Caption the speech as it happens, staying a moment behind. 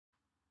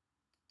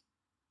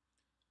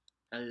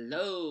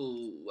Hello,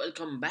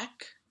 welcome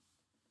back.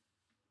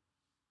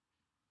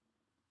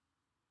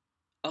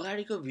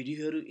 अगाडिको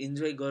भिडियोहरू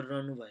enjoy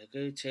गरिरहनु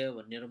भएकै छ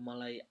भनेर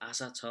मलाई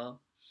आशा छ।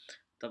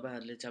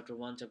 तपाईहरुले च्याप्टर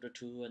 1, च्याप्टर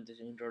 2 अनि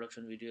त्यसको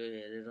इन्ट्रोडक्सन भिडियो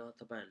हेरेर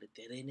तपाईहरुले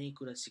धेरै नै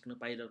कुरा सिक्न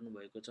पाइरहनु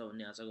भएको छ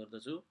भन्ने आशा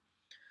गर्दछु।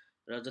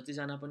 र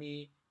जतिजना पनि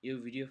यो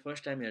भिडियो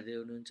फर्स्ट टाइम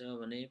हेर्दै हुनुहुन्छ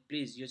भने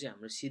प्लिज यो चाहिँ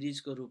हाम्रो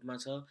सिरिजको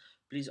रूपमा छ।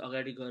 प्लिज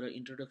अगाडि गएर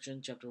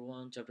इन्ट्रोडक्सन च्याप्टर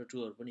 1, च्याप्टर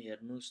 2 हरू पनि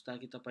हेर्नुस्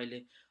ताकि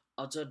तपाईले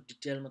अझ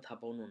डिटेलमा थाहा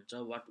पाउनुहुन्छ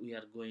what we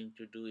are going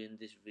to do in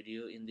this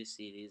video in this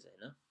series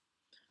हैन।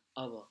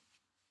 अब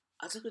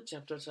आजको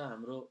च्याप्टर छ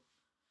हाम्रो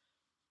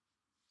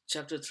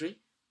च्याप्टर 3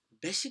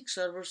 बेसिक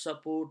सर्भर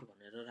सपोर्ट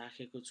भनेर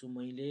राखेको छु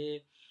मैले।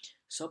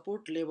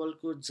 सपोर्ट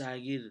लेभलको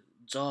जागिर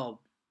जब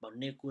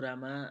भन्ने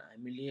कुरामा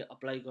हामीले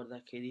अप्लाई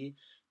गर्दाखेरि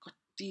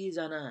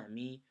कतिजना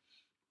हामी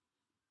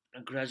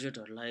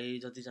ग्रेजुएटहरूलाई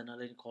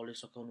जतिजनाले कलेज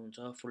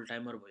सकाउनुहुन्छ फुल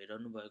टाइमर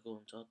भइरहनु भएको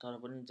हुन्छ तर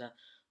पनि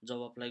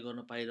जब अप्लाई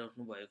गर्न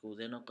पाइराख्नु भएको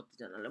हुँदैन।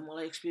 कतिजनाले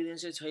मलाई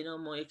एक्सपिरियन्सै छैन,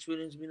 म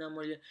एक्सपिरियन्स बिना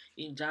मैले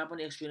जहाँ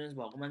पनि एक्सपिरियन्स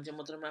भएको मान्छे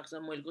मात्र माग्छ,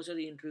 मैले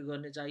कसरी इन्ट्री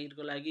गर्ने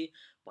जागिरको लागि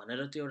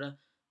भनेर त्यो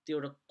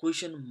एउटा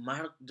क्वेसन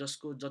मार्क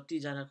जसको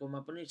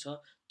जतिजनाकोमा पनि छ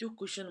त्यो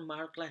क्वेसन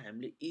मार्कलाई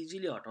हामीले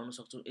इजिली हटाउन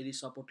सक्छौँ यदि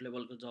सपोर्ट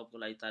लेभलको जबको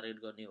लागि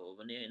टार्गेट गर्ने हो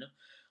भने होइन।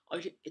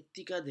 अहिले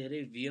यत्तिका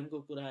धेरै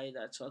भिएमको कुरा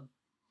आइरहेको छ,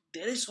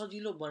 धेरै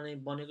सजिलो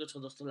बनेको छ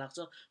जस्तो लाग्छ।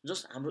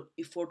 जस्ट हाम्रो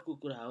इफोर्टको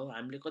कुरा हो,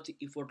 हामीले कति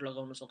इफोर्ट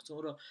लगाउन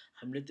सक्छौँ र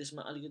हामीले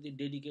त्यसमा अलिकति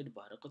डेडिकेट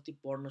भएर कति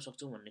पढ्न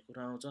सक्छौँ भन्ने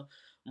कुरा आउँछ।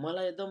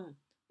 मलाई एकदम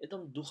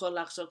एकदम दुःख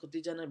लाग्छ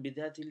कतिजना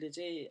विद्यार्थीले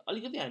चाहिँ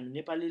अलिकति हामी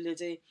नेपालीले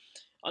चाहिँ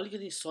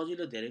अलिकति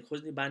सजिलो धेरै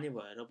खोज्ने बानी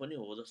भएर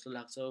पनि हो जस्तो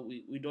लाग्छ।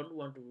 We don't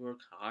want to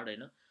work hard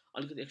होइन,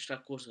 अलिकति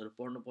एक्स्ट्रा कोर्सहरू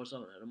पढ्नुपर्छ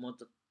भनेर म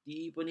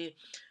जति पनि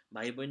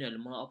भाइ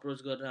बहिनीहरूले म अप्रोच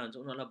गरेर हुन्छ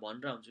उनीहरूलाई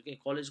भनेर हुन्छु कि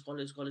कलेज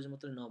कलेज कलेज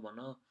मात्रै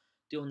नभन,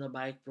 त्योभन्दा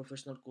बाहेक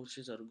प्रोफेसनल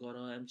कोर्सेसहरू गर,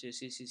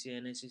 एमसिएससी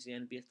सिसिएनए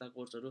सिसिएनपी यस्ता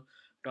कोर्सहरू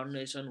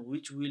टर्नेसन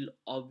which will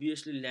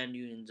obviously land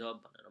you in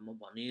जब भनेर म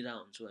भनिरहेको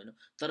हुन्छु होइन।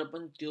 तर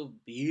पनि त्यो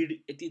भिड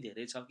यति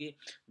धेरै छ कि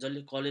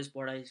जसले कलेज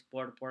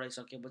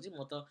पढाइसकेपछि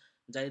म त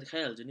जाहिर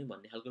खाइहाल्छु नि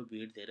भन्ने खालको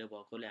भिड धेरै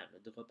भएकोले हामीले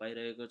दुःख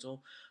पाइरहेको छौँ।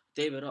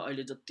 त्यही भएर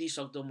अहिले जति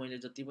सक्दो मैले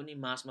जति पनि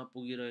मासमा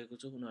पुगिरहेको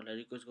छु उनीहरूलाई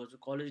रिक्वेस्ट गर्छु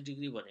कलेज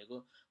डिग्री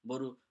भनेको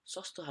बरु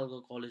सस्तो खालको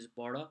कलेज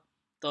पढ,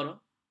 तर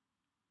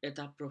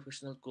यता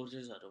प्रोफेसनल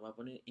कोर्सेसहरूमा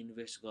पनि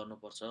इन्भेस्ट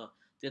गर्नुपर्छ,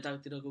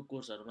 त्यतातिरको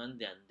कोर्सहरूमा पनि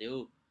ध्यान देऊ।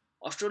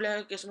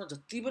 अस्ट्रेलियाको केसमा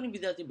जति पनि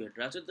विद्यार्थी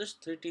भेटिरहेको छु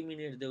जस्ट 30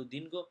 मिनट देऊ,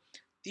 दिनको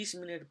 30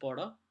 मिनट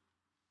पढ,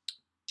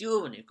 त्यो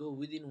भनेको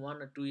विदिन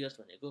 1 or 2 इयर्स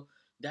भनेको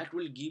द्याट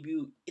विल गिभ यु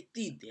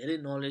यति धेरै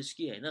नलेज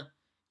कि होइन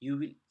you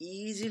will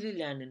easily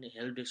land in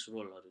help desk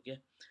रोलहरू क्या।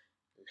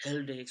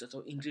 हेल्प डेस्क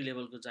अथवा इन्ट्री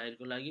लेभलको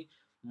जागिरको लागि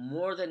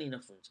मोर देन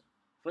इनफ हुन्छ।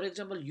 फर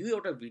इक्जाम्पल यो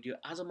एउटा भिडियो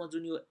आज म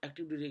जुन यो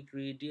एक्टिभ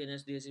डिरेक्टरी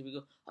डिएनएस डिएचसिपीको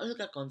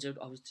हल्का कन्सेप्ट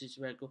अफिस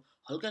 365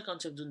 हल्का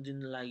कन्सेप्ट जुन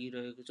दिन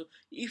लागिरहेको छु,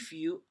 इफ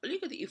यु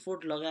अलिकति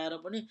इफोर्ट लगाएर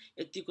पनि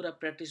यति कुरा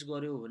प्र्याक्टिस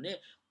गऱ्यो भने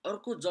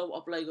अर्को जब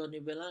अप्लाई गर्ने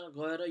बेला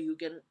गएर यु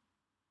क्यान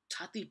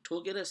छाती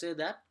ठोकेर से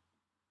द्याट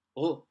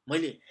हो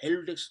मैले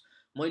हेल्प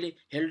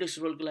डेस्क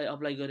रोलको लागि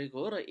अप्लाई गरेको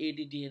हो र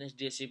एडिडिएनएस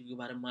डिएससिपीको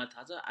बारेमा मलाई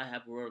थाहा छ, आई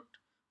हेभ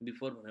वर्क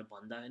बिफोर भनेर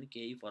भन्दा पनि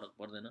केही फरक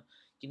पर्दैन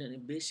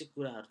किनभने बेसिक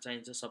कुराहरू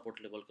चाहिन्छ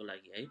सपोर्ट लेभलको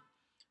लागि है।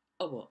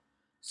 अब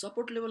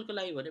सपोर्ट लेभलको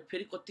लागि भने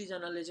फेरि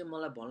कतिजनाले चाहिँ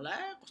मलाई भन्ला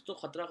कस्तो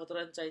खतरा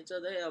खतरा चाहिन्छ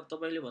दाइ, अब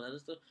तपाईँले भने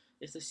जस्तो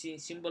यस्तो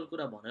सिम्पल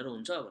कुरा भनेर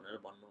हुन्छ भनेर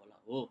भन्नु होला।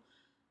 हो,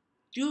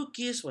 त्यो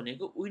केस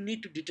भनेको we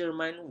need to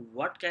determine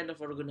what kind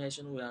of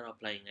organisation we are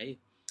applying है।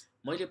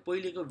 मैले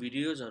पहिलेको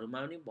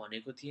भिडियोजहरूमा पनि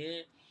भनेको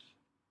थिएँ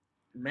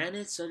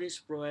म्यानेज सर्भिस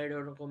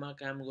प्रोभाइडरकोमा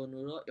काम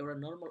गर्नु र एउटा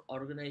नर्मल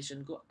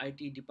अर्गनाइजेसनको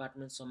आइटी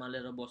डिपार्टमेन्ट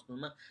सम्हालेर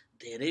बस्नुमा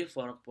धेरै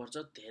फरक पर्छ,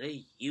 धेरै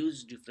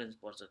ह्युज डिफ्रेन्स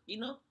पर्छ।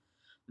 किन?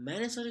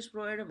 Manage service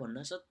provider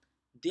भन्नासाथ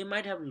they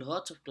might have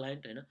lots of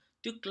client होइन,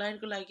 त्यो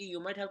क्लाइन्टको लागि you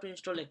might have to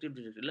install active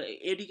directory. ल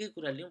एडीकै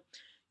कुरा लिउँ,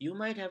 you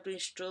might have to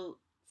install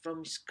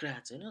from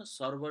scratch होइन,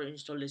 सर्भर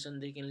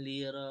इन्स्टलेसनदेखि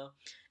लिएर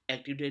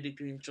एक्टिभ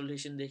डिरेक्टरी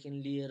इन्स्टलेसनदेखि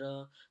लिएर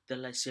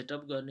त्यसलाई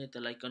सेटअप गर्ने,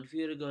 त्यसलाई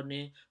कन्फिगर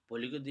गर्ने,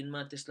 भोलिको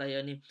दिनमा त्यसलाई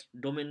अनि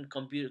डोमेन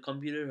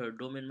कम्प्युटरहरू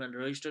डोमेनमा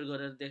रजिस्टर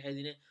गरेर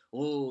देखाइदिने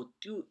हो,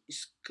 त्यो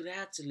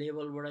scratch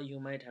लेभलबाट you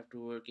might have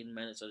to work in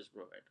manage service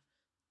provider.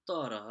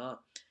 तर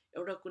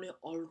एउटा कुनै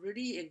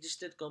अलरेडी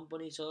एक्जिस्टेड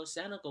कम्पनी छ,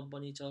 सानो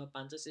कम्पनी छ,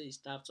 500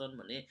 स्टाफ छन्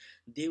भने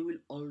they will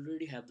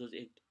already have those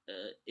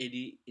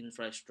AD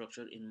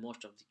infrastructure in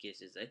most of the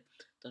cases है।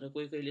 तर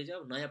कोही कहिले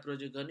चाहिँ अब नयाँ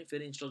प्रोजेक्ट गर्ने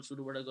फेरि इन्स्टल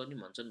सुरुबाट गर्ने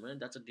भन्छन् भने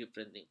द्याट्स अ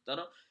डिफ्रेन्ट थिङ।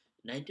 तर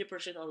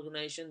 90%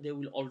 organisation they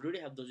will already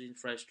have those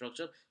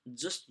infrastructure,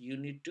 just you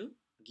need to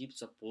give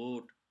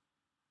support.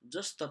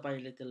 Just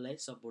तपाईँले त्यसलाई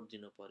सपोर्ट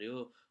दिनु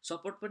पर्यो।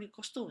 सपोर्ट पनि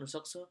कस्तो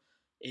हुनसक्छ,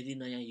 यदि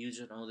नयाँ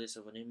युजर आउँदैछ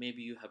भने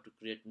maybe you have to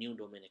create new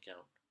domain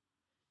account.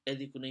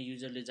 यदि कुनै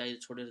युजरले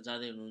छोडेर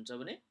जाँदै हुनुहुन्छ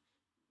भने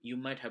you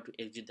might have to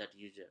exit that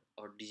user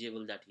or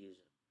disable that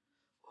user.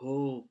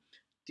 हो,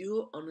 त्यो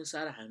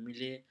अनुसार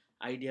हामीले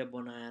आइडिया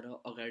बनाएर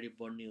अगाडि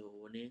बढ्ने हो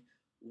भने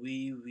we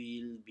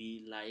will be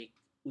like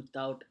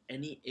without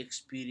any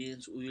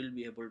experience we will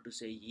be able to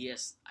say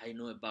yes I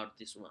know about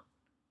this one.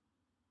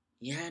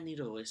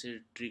 यहाँनिर हो यसरी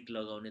ट्रिक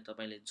लगाउने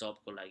तपाईँले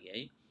जबको लागि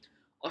है।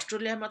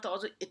 अस्ट्रेलियामा त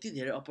अझ यति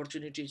धेरै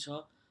अपर्च्युनिटी छ।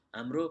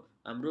 हाम्रो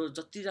हाम्रो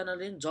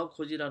जतिजनाले जब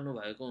खोजिरहनु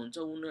भएको हुन्छ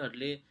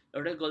उनीहरूले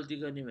एउटै गल्ती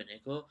गर्ने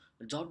भनेको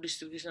जब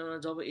डिस्क्रिप्सनमा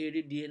जब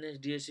एडी डिएनएस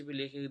डिएससिपी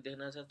लेखेको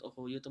देख्न छ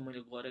ओहो यो त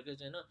मैले गरेकै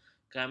छैन,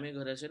 कामै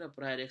गरेको छैन,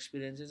 प्रायर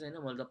एक्सपिरियन्सै छैन,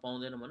 मैले त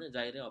पाउँदैन भने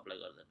जाहिरै अप्लाई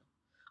गर्दैन।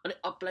 अनि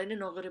अप्लाई नै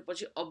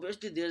नगरेपछि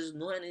obviously there is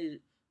no any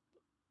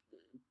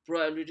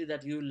probability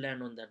that you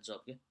land on that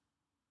जब के।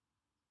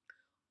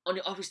 अनि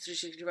अफिस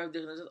 365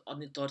 देख्न चाहिँ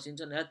अनि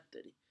तर्सिन्छन्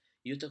हेत्तेरी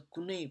यो त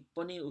कुनै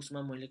पनि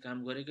उसमा मैले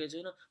काम गरेकै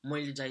छैन,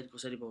 मैले जाहिर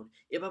कसरी पाउने,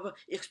 ए बाबा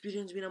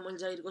एक्सपिरियन्स बिना मैले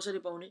जाहिर कसरी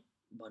पाउने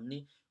भन्ने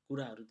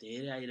कुराहरू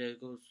धेरै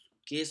आइरहेको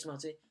केसमा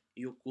चाहिँ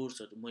यो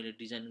कोर्सहरू मैले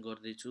डिजाइन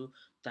गर्दैछु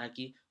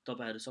ताकि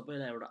तपाईँहरू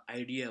सबैलाई एउटा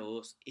आइडिया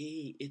होस्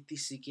ए यति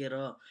सिकेर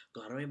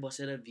घरमै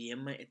बसेर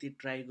भिएममा यति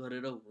ट्राई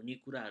गरेर हुने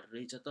कुराहरू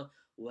रहेछ त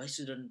why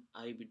shouldn't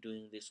I be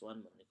doing this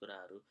one भन्ने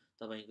कुराहरू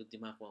तपाईँको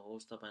दिमागमा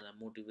होस्, तपाईँलाई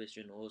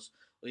मोटिभेसन होस्,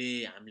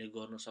 ए हामीले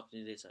गर्न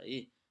सक्ने रहेछ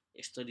है,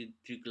 यसरी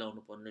ट्रिक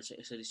लाउनु पर्ने रहेछ,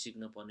 यसरी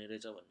सिक्न पर्ने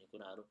रहेछ भन्ने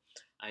कुराहरू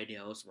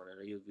आइडिया होस्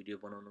भनेर यो भिडियो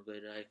बनाउनु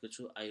गइरहेको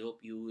छु। I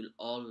hope you will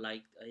all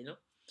like होइन,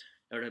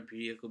 एउटा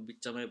भिडियोको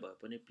बिचमै भए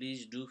पनि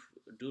please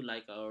do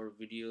like our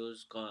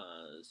videos,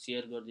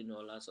 share गरिदिनु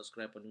होला,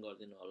 सब्सक्राइब पनि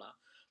गरिदिनु होला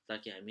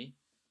ताकि हामी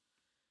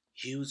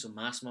ह्युज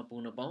मासमा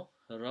पुग्न पाऊँ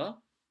र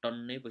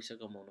टन्नै पैसा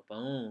कमाउन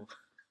पाऊँ।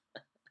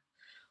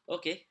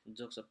 ओके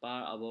जोक्स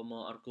अपार्ट, अब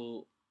म अर्को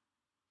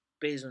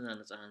पेजमा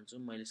जान चाहन्छु।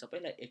 मैले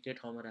सबैलाई एकै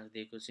ठाउँमा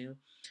राखिदिएको छु।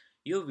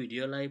 यो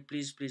भिडियोलाई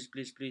प्लिज प्लिज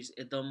प्लिज प्लिज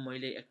एकदम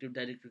मैले एक्टिभ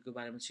डाइरेक्टरीको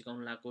बारेमा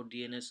सिकाउनु लगाएको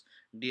डिएनएस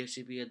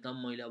डिएचसिपी एकदम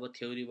मैले अब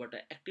थ्योरीबाट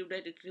एक्टिभ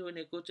डाइरेक्टरी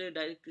भनेको चाहिँ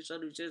डाइरेक्टरी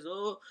सर्भिसेस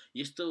हो,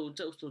 यस्तो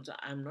हुन्छ उस्तो हुन्छ,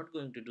 I am not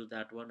going to do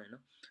that one होइन,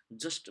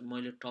 जस्ट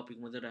मैले टपिक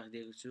मात्रै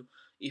राखिदिएको छु।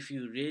 If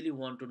you really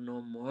want to know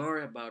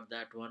more about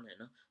that one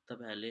होइन,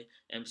 तपाईँहरूले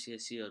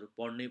एमसिएससीहरू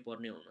पढ्नै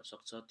पर्ने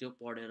हुनसक्छ। त्यो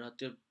पढेर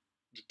त्यो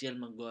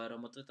डिटेलमा गएर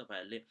मात्रै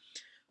तपाईँहरूले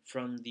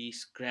फ्रम दि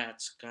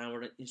स्क्रच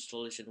कहाँबाट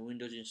इन्स्टलेसन,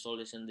 विन्डोज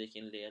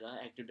इन्स्टलेसनदेखि लिएर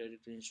एक्टिभ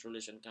डाइरेक्टरी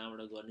इन्स्टलेसन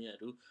कहाँबाट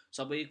गर्नेहरू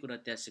सबै कुरा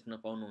त्यहाँ सिक्न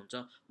पाउनुहुन्छ।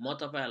 म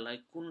तपाईँहरूलाई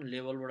कुन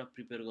लेभलबाट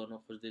प्रिपेयर गर्न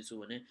खोज्दैछु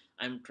भने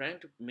I am trying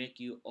to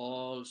make you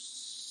all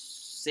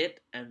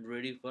set and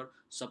ready for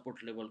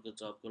support लेभलको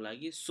जबको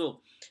लागि।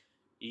 सो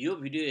यो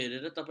भिडियो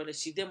हेरेर तपाईँले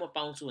सिधै म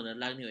पाउँछु भनेर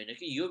लाग्ने होइन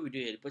कि यो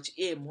भिडियो हेरेपछि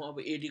ए म अब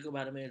एडीको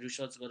बारेमा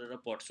रिसर्च गरेर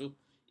पढ्छु,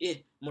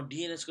 ए म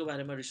डिएनएसको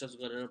बारेमा रिसर्च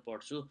गरेर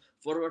पढ्छु,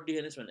 फरवर्ड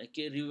डिएनएस भनेर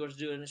के, रिभर्स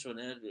डिएनएस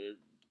भनेर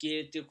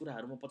के, त्यो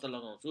कुराहरू म पत्ता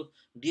लगाउँछु,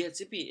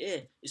 डिएचसिपी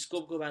ए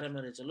स्कोपको बारेमा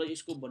रहेछ, ल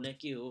स्कोप भने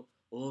के हो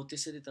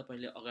त्यसरी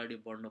तपाईँले अगाडि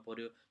बढ्नु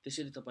पऱ्यो।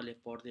 त्यसरी तपाईँले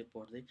पढ्दै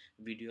पढ्दै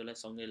भिडियोलाई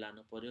सँगै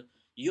लानु पऱ्यो।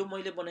 यो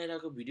मैले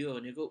बनाइरहेको भिडियो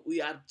भनेको we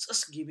are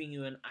just giving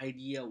U an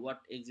idea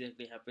what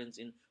exactly happens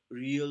in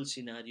real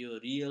scenario,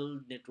 real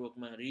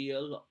नेटवर्कमा,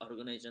 real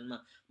अर्गनाइजेसनमा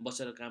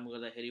बसेर काम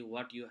गर्दाखेरि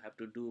what you have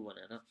to do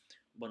भनेर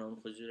बनाउनु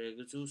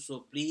खोजिरहेको छु। सो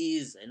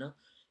प्लिज होइन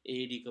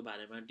एडीको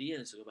बारेमा,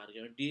 डिएनएसको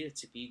बारेमा,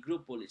 डिएचसिपी,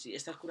 ग्रुप पोलिसी,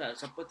 यस्ता कुराहरू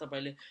सबै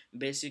तपाईँले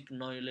बेसिक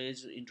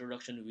नलेज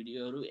इन्ट्रोडक्सन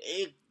भिडियोहरू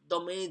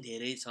एकदमै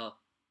धेरै छ।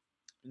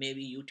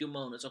 मेबी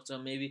युट्युबमा हुनसक्छ,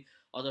 मेबी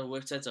अदर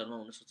वेबसाइट्सहरूमा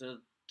हुनसक्छ,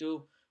 त्यो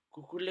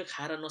कुकुरले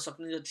खाएर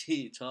नसक्ने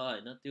जति छ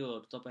होइन,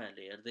 त्योहरू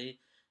तपाईँहरूले हेर्दै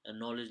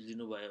नलेज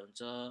लिनुभयो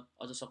हुन्छ।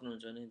 अझ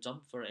सक्नुहुन्छ भने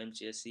जम्प फर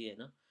एमसिएससी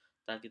होइन,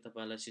 ताकि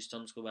तपाईँहरूलाई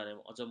सिस्टम्सको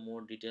बारेमा अझ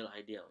मोर डिटेल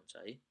आइडिया हुन्छ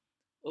है।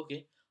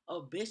 ओके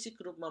अब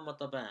बेसिक रूपमा म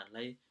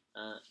तपाईँहरूलाई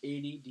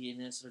एडी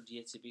डिएनएस र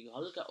डिएचसिपीको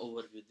हल्का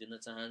ओभरभ्यू दिन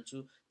चाहन्छु।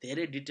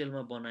 धेरै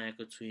डिटेलमा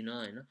बनाएको छुइनँ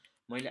होइन,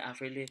 मैले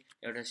आफैले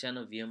एउटा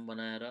सानो भिएम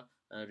बनाएर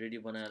रेडी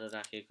बनाएर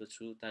राखेको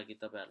छु ताकि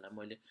तपाईँहरूलाई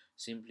मैले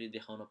सिम्पली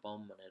देखाउन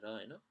पाऊँ भनेर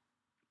होइन।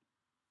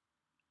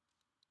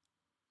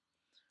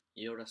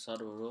 यो एउटा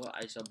सर्भर हो,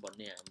 आइसप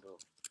भन्ने हाम्रो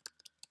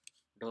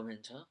डोमेन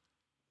छ।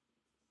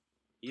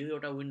 यो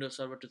एउटा विन्डोज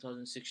सर्भर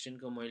 2016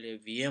 को मैले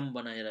भिएम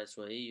बनाइरहेको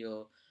छु है। यो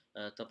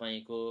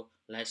तपाईँको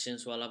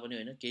लाइसेन्सवाला पनि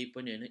होइन, केही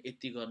पनि होइन,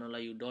 यति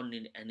गर्नलाई you don't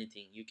need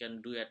anything, you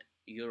can do at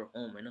your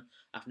home होइन,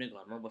 आफ्नै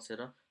घरमा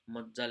बसेर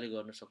मजाले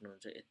गर्न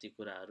सक्नुहुन्छ यति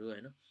कुराहरू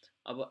होइन।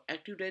 अब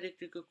एक्टिभ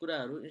डाइरेक्टरीको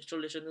कुराहरू,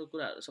 इन्स्टलेसनको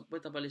कुराहरू सबै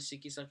तपाईँले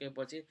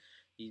सिकिसकेपछि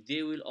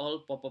they will all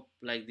pop-up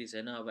like this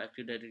होइन। अब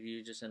active directory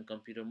users and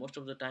computer most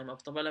of the time अब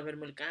तपाईँलाई फेरि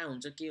मैले कहाँ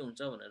हुन्छ के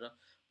हुन्छ भनेर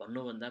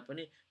भन्नुभन्दा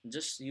पनि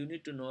just you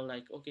need to know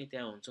like okay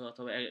त्यहाँ हुन्छ,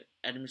 अथवा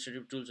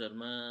एडमिनिस्ट्रेटिभ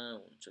टुल्सहरूमा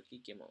हुन्छ कि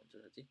केमा हुन्छ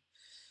साथी,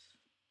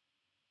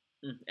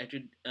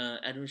 एक्टिभ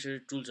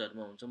एडमिनिस्ट्रेटिभ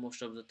टुल्सहरूमा हुन्छ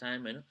मोस्ट अफ द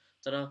टाइम होइन।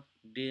 तर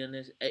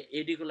डिएनएस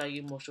एडीको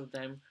लागि most of the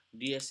time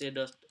DSA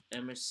dot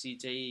MSc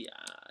चाहिँ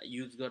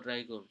युज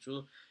गरिरहेको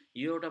हुन्छु।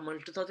 यो एउटा मैले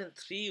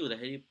 2003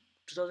 हुँदाखेरि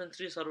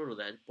 2003 सर्भर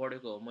हुँदाखेरि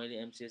पढेको हो मैले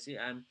एमसिएससी।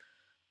 I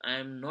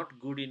am not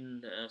good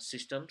in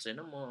systems होइन,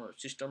 म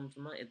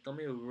सिस्टम्समा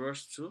एकदमै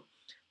वर्स छु।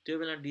 त्यो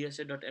बेला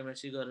डिएसए डट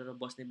एमएससी गरेर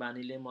बस्ने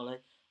बानीले मलाई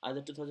आज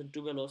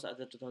 2012 होस्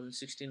आज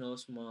 2016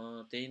 होस्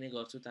म त्यही नै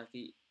गर्छु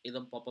ताकि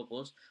एकदम पपअप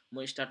होस्।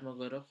 म स्टार्टमा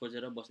गएर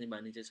खोजेर बस्ने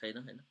बानी चाहिँ छैन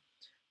होइन,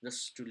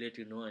 just to late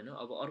you know होइन।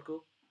 अब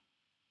अर्को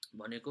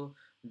भनेको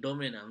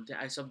डोमेन हाम्रो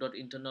चाहिँ आइसप डट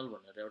इन्टरनल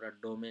भनेर एउटा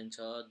डोमेन छ,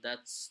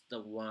 that's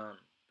the one.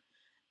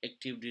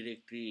 Active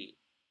directory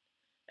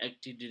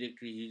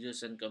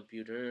users and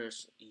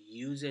computers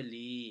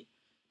usually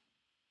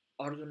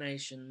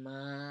अर्गनाइजेसनमा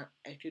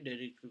active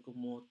डाइरेक्टरीको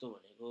महत्त्व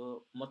भनेको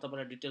म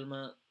तपाईँलाई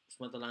डिटेलमा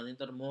उसमा त लाँदैन,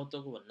 तर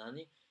महत्त्वको भन्दा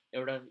नि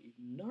एउटा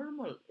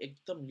नर्मल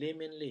एकदम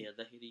लेमेनले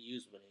हेर्दाखेरि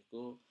युज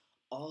भनेको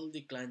all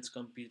the clients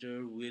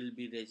computer will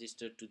be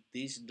registered to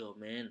this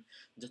domain.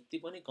 जति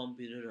पनि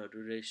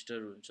कम्प्युटरहरू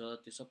रेजिस्टर हुन्छ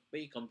त्यो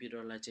सबै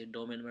कम्प्युटरलाई चाहिँ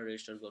डोमेनमा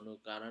रेजिस्टर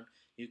गर्नुको कारण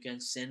you can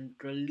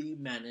सेन्ट्रल्ली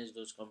manage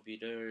those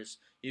computers,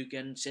 you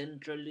can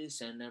सेन्ट्रल्ली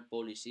send out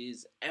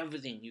policies,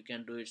 everything you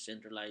can do it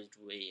centralised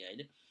way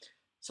होइन।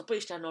 सबै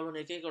स्ट्यान्ड अलोन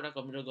एक एकवटा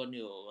कम्प्युटर गर्ने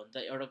हो भने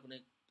त एउटा कुनै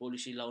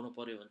पोलिसी लाउनु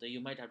पऱ्यो भने त you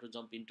might have to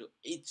jump into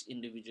each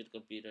individual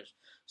computers.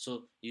 So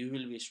you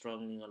will be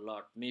struggling a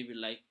lot, maybe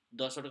like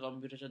 10वटा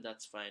computer छ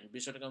that's fine,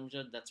 20वटा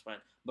computer that's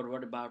fine, but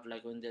what about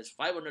like when there is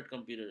 500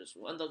 computers,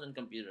 1000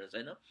 computers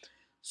होइन।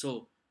 So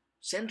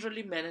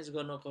centrally manage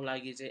गर्नको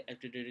लागि चाहिँ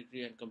active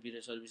directory and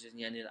computer services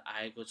यहाँनिर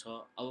आएको छ।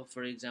 अब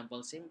for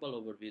example simple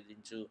overview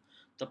दिन्छु।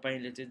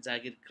 तपाईँले चाहिँ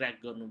जागिर क्र्याक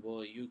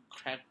गर्नुभयो, you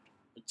crack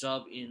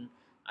job in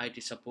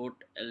IT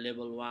support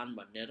level 1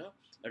 भनेर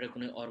एउटा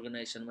कुनै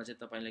अर्गनाइजेसनमा चाहिँ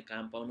तपाईँले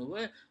काम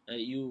पाउनुभयो,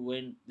 यु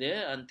वेन्ट दे,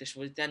 अनि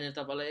त्यसपछि त्यहाँनिर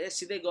तपाईँलाई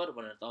सिधै गर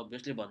भनेर त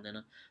अभियसली भन्दैन।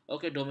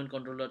 ओके डोमेन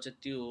कन्ट्रोलर चाहिँ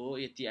त्यो हो,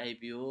 यति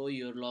आइपी हो,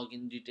 यो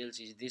login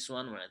details is this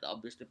one भनेर त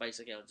अभियसली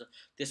पाइसकेको हुन्छ।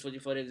 त्यसपछि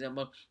फर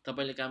इक्जाम्पल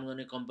तपाईँले काम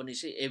गर्ने कम्पनी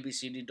चाहिँ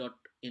एबिसिडी डट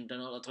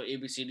इन्टरनल अथवा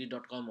एबिसिडी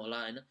डट कम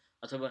होला होइन,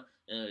 अथवा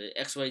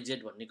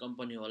एक्सवाइजेड भन्ने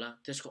कम्पनी होला,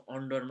 त्यसको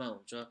अन्डरमा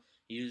हुन्छ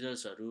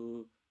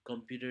युजर्सहरू,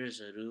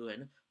 कम्प्युटर्सहरू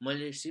होइन।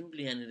 मैले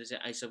सिम्पली यहाँनिर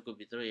चाहिँ आइसपको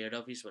भित्र हेड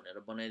अफिस भनेर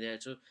बनाइदिएको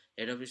छु।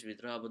 हेड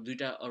अफिसभित्र अब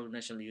दुईवटा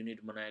अर्गनाइजेसनल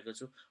युनिट बनाएको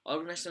छु।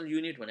 अर्गनाइजेसनल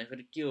युनिट भनेको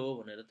फेरि के हो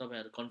भनेर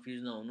तपाईँहरू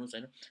कन्फ्युज नहुनुहोस्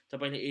होइन।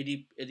 तपाईँले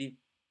यदि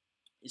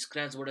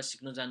स्क्रैचबाट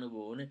सिक्न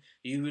जानुभयो भने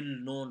you will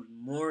know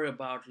more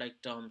about like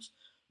terms,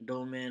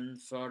 domain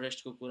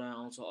फरेस्टको कुरा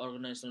आउँछ,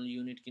 अर्गनाइजेसनल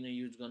युनिट किन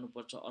युज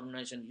गर्नुपर्छ,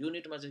 अर्गनाइजेसन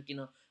युनिटमा चाहिँ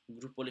किन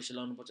ग्रुप पोलिसी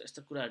लाउनुपर्छ,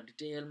 यस्ता कुराहरू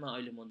डिटेलमा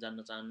अहिले म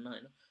जान्न चाहन्न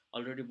होइन।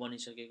 अलरेडी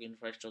बनिसकेको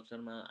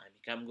इन्फ्रास्ट्रक्चरमा हामी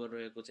काम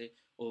गरिरहेको चाहिँ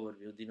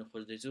ओभरभ्यू दिन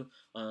खोज्दैछु।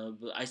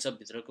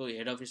 आइसपभित्रको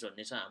हेड अफिस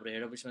भन्ने छ, हाम्रो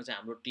हेड अफिसमा चाहिँ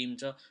हाम्रो टिम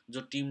छ,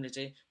 जो टिमले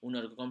चाहिँ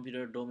उनीहरूको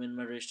कम्प्युटर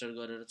डोमेनमा रेजिस्टर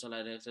गरेर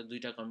चलाइरहेको छ।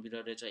 दुईवटा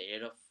कम्प्युटर रहेछ,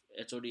 head of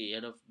HOD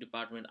head of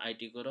department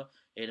आइटीको र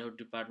हेड अफ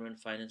डिपार्टमेन्ट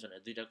फाइनेन्स भनेर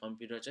दुईवटा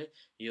कम्प्युटर चाहिँ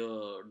यो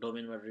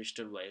डोमेनमा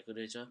रेजिस्टर भएको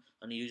रहेछ।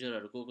 अनि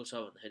युजरहरू को छ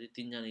भन्दाखेरि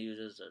 3जना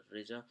युजर्सहरू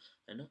रहेछ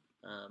होइन,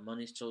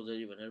 मनिष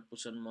चौधरी भनेर,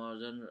 पुसन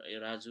महर्जन,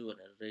 राजु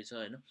भनेर रहेछ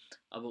होइन।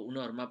 अब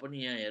उनीहरूमा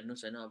पनि यहाँ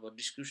हेर्नुहोस् होइन, अब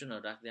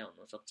डिस्क्रिप्सनहरू राख्दै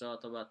हुनसक्छ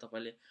अथवा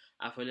तपाईँले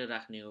आफैले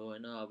राख्ने हो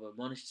होइन। अब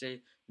मनिष चाहिँ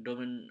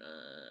डोमेन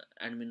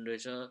एडमिन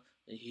रहेछ,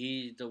 he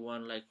is the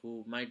one like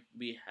who might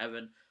be have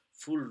an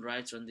full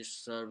rights on this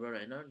server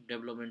होइन।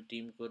 डेभलपमेन्ट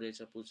टिमको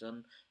रहेछ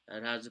पुसन।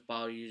 Raju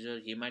power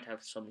user, he might have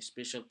some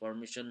special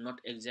permission,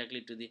 not exactly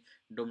to the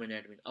domain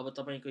admin. अब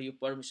तपाईँको यो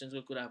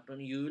पर्मिसन्सको कुरा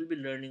पनि you will be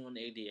learning on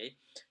AD है।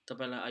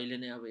 तपाईँलाई अहिले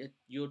नै अब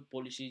यो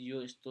पोलिसी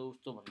यो यस्तो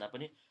उस्तो भन्दा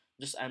पनि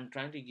just I am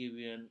trying to give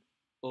U N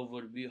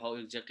overview how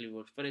exactly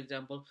work. For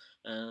example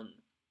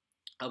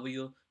अब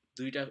यो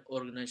दुईवटा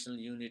अर्गनाइजेसनल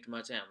युनिटमा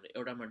चाहिँ हाम्रो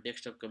एउटामा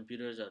डेस्कटप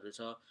कम्प्युटर्सहरू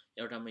छ,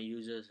 एउटामा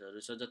युजर्सहरू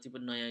छ, जति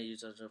पनि नयाँ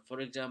युजर छ।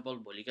 फर इक्जाम्पल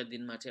भोलिका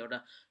दिनमा चाहिँ एउटा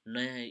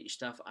नयाँ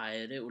स्टाफ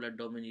आएर उसलाई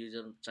डोमेन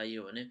युजर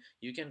चाहियो भने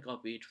you can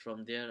copy it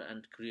from there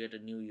and create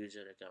a new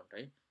user account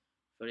है।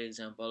 फर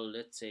इक्जाम्पल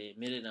लेट्स से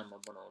मेरै नाममा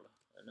बनाऊ ल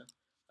होइन,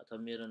 अथवा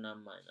मेरो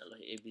नाममा होइन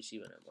ल एबिसी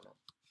भनेर बनाऊ,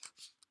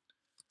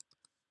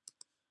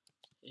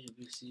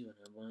 एबिसी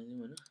भनेर बनाइदिउँ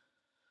होइन।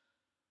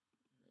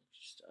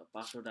 नेक्स्ट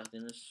पासवर्ड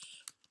राखिदिनुहोस्,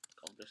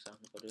 कम्प्लेक्स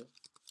राख्नु पऱ्यो।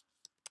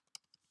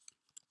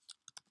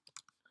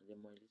 अहिले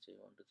मैले चाहिँ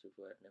 1 2 3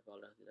 4 नेपाल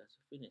राखिदिरहेको छु,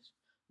 फिनिस,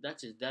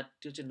 द्याट्स इज द्याट।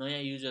 त्यो चाहिँ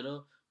नयाँ युजर हो,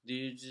 त्यो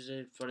युजर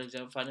चाहिँ फर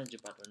इक्जाम्पल फाइनेन्स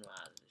डिपार्टमेन्टमा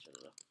आएको रहेछ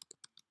ल।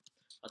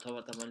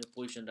 अथवा तपाईँले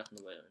पोजिसन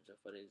राख्नुभयो भने चाहिँ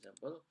फर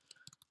इक्जाम्पल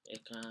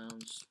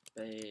एकाउन्ट्स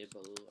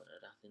पेएबल भनेर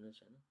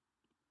राखिदिनुहोस् होइन।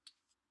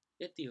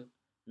 यति हो,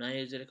 नयाँ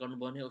युजर एकाउन्ट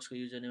बन्यो, उसको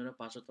युजर नेम र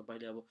पासवर्ड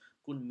तपाईँले अब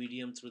कुन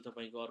मिडियम थ्रु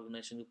तपाईँको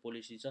अर्गनाइजेसनको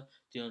पोलिसी छ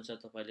त्यो अनुसार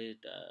तपाईँले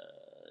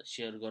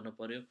सेयर गर्नु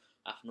पऱ्यो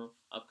आफ्नो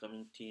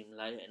अपकमिङ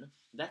टिमलाई होइन।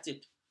 द्याट्स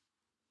इट,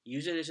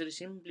 युजर यसरी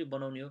सिम्पली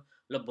बनाउने हो।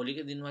 ल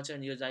भोलिको दिनमा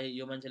चाहिँ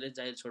यो मान्छेले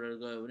जाहिर छोडेर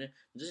गयो भने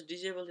जस्ट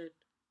डिजेबल इट,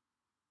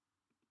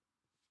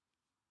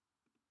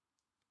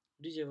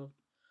 डिजेबल।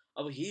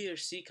 अब he or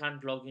C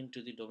can't log in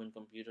to the domain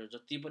computer,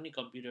 जति पनि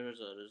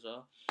कम्प्युटर्सहरू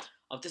छ।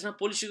 अब त्यसमा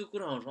पोलिसीको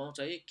कुराहरू आउँछ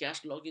है,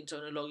 क्यास लगइन छ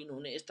भने लगइन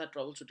हुने, यस्ता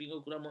ट्रबल सुटिङको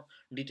कुरा म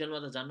डिटेलमा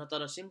त जान्न,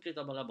 तर सिम्पली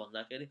तपाईँलाई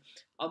भन्दाखेरि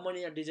अब मैले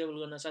यहाँ डिजेबल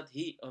गर्न साथ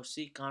he or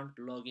C can't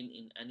login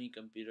in any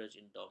computers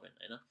in domain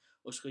होइन।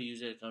 उसको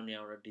युजर एकाउन्ट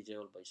यहाँबाट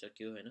डिजेबल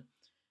भइसक्यो होइन।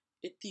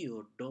 यति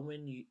हो।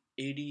 Domain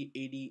AD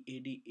AD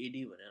AD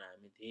AD भनेर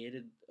हामी धेरै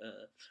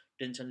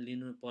टेन्सन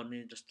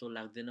लिनुपर्ने जस्तो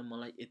लाग्दैन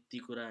मलाई यति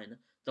कुरा होइन।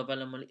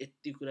 तपाईँलाई मैले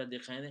यति कुरा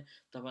देखाएँ,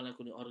 तपाईँलाई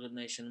कुनै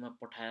अर्गनाइजेसनमा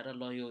पठाएर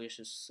ल यो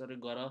यसरी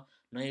गर,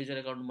 नयाँ युजर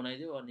एकाउन्ट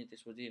बनाइदियो अनि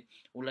त्यसपछि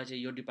उसलाई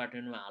चाहिँ यो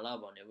डिपार्टमेन्टमा हाल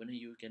भन्यो भने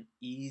you can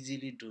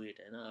easily do it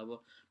होइन।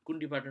 अब कुन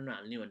डिपार्टमेन्टमा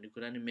हाल्ने भन्ने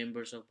कुरा नि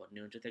मेम्बर्स अफ भन्ने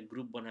हुन्छ, त्यहाँ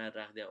ग्रुप बनाएर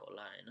राख्दै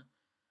होला होइन।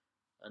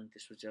 अनि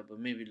त्यसपछि अब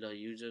मेबी ल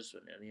युजर्स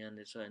भनेर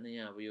यहाँनिर छ होइन,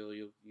 यहाँ अब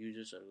यो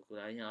युजर्सहरूको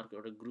कुरा यहाँ अर्को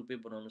एउटा ग्रुपै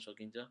बनाउन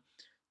सकिन्छ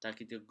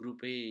ताकि त्यो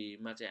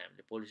ग्रुपैमा चाहिँ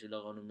हामीले पोलिसी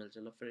लगाउनु मिल्छ।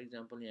 ल फर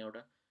इक्जाम्पल यहाँ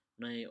एउटा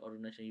नयाँ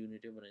अर्गनाइजेसन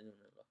युनिटै बनाइदिउँ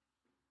न ल।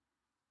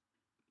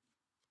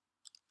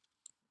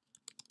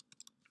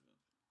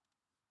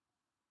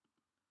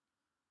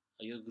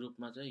 यो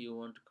ग्रुपमा चाहिँ you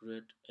want to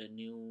create a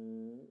new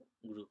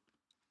group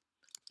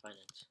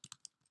finance.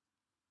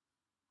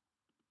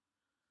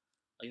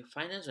 यो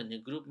फाइनेन्स भन्ने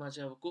ग्रुपमा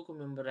चाहिँ अब को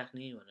मेम्बर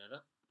राख्ने भनेर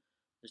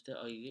जस्तै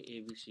अहिले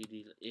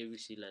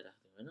एबिसीलाई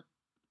राख्दिउँ होइन,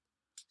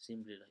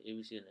 सिम्पली ल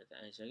एबिसी भनेर त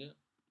आइसक्यो,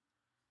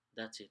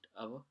 द्याट्स इट।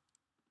 अब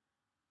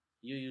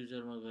यो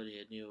युजरमा गएर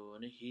हेर्ने हो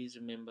भने हि इज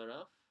मेम्बर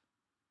अफ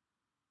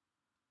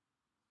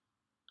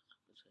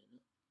छैन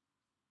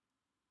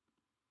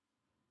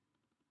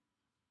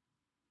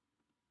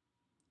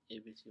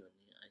एबिसी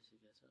भन्ने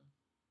आइसकेको छ।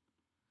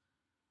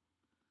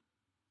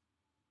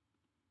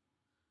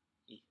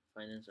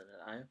 फाइनेन्स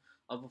भनेर आयो।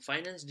 अब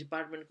फाइनेन्स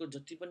डिपार्टमेन्टको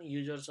जति पनि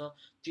युजर छ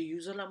त्यो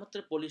युजरलाई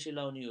मात्रै पोलिसी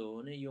लाउने हो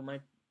भने you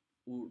might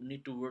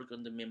need to work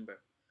on the member.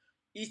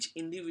 Each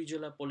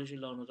इन्डिभिजुअललाई policy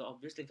लाउनु त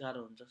अभियसली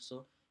गाह्रो हुन्छ। So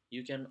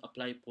you can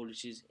apply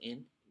policies in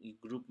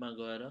ग्रुपमा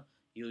गएर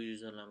यो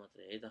युजरलाई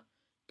मात्रै है त।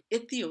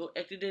 यति हो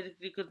एक्टिभ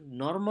डाइरेक्टरीको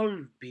नर्मल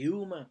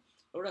भ्यूमा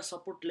एउटा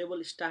सपोर्ट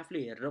लेभल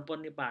स्टाफले हेरेर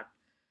पर्ने पार्ट।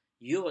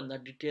 योभन्दा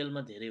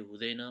डिटेलमा धेरै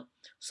हुँदैन।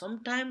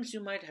 Sometimes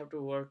you might have to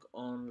work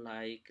on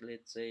like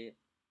let's चाहिँ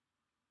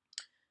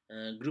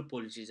ग्रुप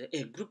पोलिसी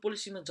चाहिँ ग्रुप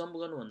पोलिसीमा जम्प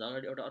गर्नुभन्दा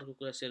अगाडि एउटा अर्को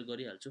कुरा सेयर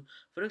गरिहाल्छु।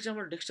 फर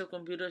इक्जाम्पल डेस्कटप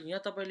कम्प्युटर,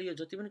 यहाँ तपाईँले यो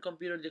जति पनि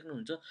कम्प्युटर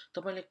देख्नुहुन्छ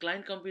तपाईँले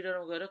क्लाइन्ट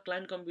कम्प्युटरमा गएर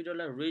क्लाइन्ट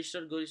कम्प्युटरलाई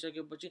रेजिस्टर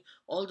गरिसकेपछि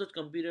all the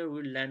computer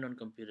will land on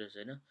computers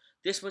होइन।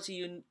 त्यसपछि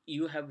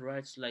you have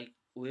rights like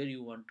where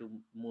you want to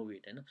move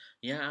it होइन।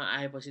 यहाँ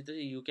आएपछि त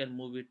you can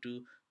move it to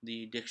the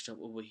desktop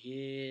over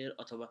here,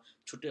 अथवा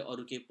छुट्टै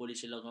अरू केही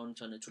पोलिसी लगाउनु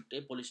छ भने छुट्टै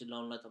पोलिसी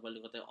लगाउनलाई तपाईँले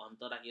कतै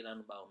अन्त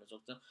राखिरहनु भएको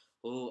हुनसक्छ।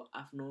 हो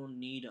आफ्नो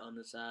निड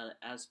अनुसार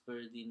as per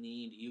the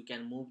need you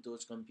can move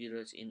those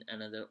computers in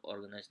another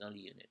अर्गनाइजनल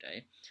unit है।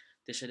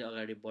 त्यसरी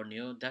अगाडि बढ्ने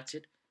हो, द्याट्स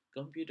इट।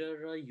 कम्प्युटर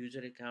र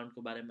युजर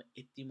एकाउन्टको बारेमा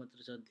यति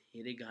मात्र छ,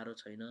 धेरै गाह्रो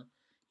छैन।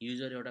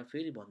 युजर एउटा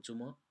फेरि भन्छु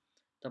म,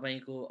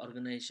 तपाईँको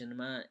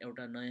अर्गनाइजेसनमा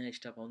एउटा नयाँ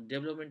स्टाफ आउँछ,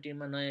 डेभलपमेन्ट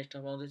टिममा नयाँ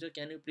स्टाफ आउँदैछ,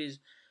 can you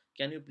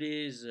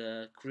please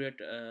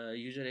create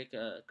user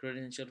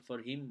credential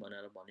for him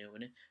भनेर भन्यो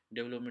भने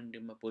डेभलपमेन्ट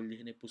टिममा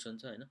पहिलेदेखि नै पुसन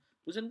छ होइन,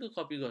 पुसनको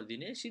कपी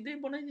गरिदिने सिधै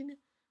बनाइदिने।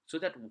 So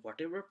that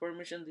whatever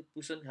permission the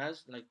person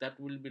has, like that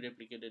will be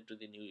replicated to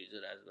the new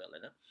user as well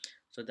होइन।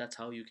 So that's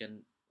how you can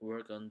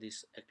work on this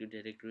Active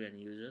Directory and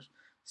users।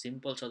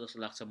 Simple छ जस्तो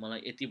लाग्छ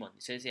मलाई। यति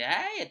भनिसकेपछि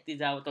यति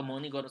जाब त म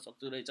नि गर्न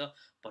सक्छु रहेछ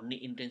भन्ने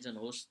इन्टेन्सन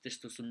होस्,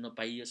 त्यस्तो सुन्न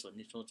पाइयोस्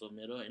भन्ने सोच हो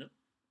मेरो होइन।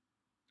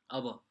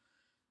 अब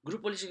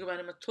ग्रुप पोलिसीको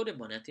बारेमा थोरै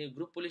भनेको थिएँ।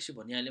 ग्रुप पोलिसी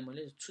भनिहालेँ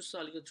मैले, छुस्स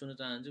अलिकति छुन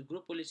चाहन्छु।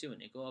 ग्रुप पोलिसी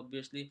भनेको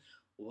obviously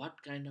what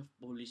kind of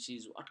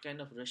policies, what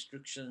kind of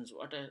restrictions,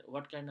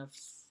 what kind of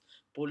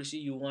policy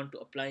you want to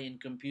apply in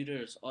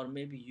computers or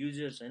maybe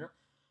users होइन।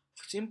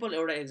 सिम्पल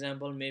एउटा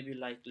इक्जाम्पल मेबी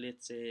लाइक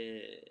लेट्स चाहिँ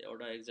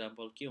एउटा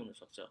इक्जाम्पल के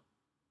हुनसक्छ,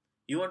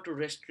 you want to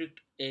restrict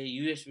A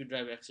USB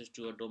drive access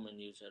to a domain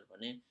user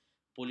भने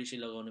policy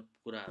लगाउने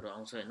कुराहरू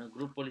आउँछ होइन।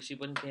 ग्रुप पोलिसी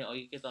पनि त्यहाँ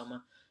अघि के तमा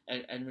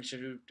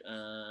एडमिनिस्ट्रेटिभ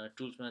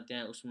टुल्समा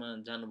त्यहाँ उसमा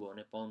जानुभयो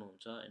भने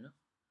पाउनुहुन्छ होइन।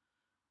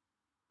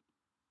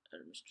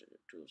 एडमिनिस्ट्रेटिभ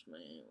टुल्समा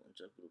हुन्छ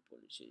ग्रुप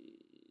पोलिसी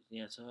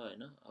यहाँ छ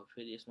होइन। अब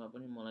फेरि यसमा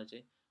पनि मलाई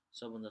चाहिँ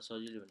सबभन्दा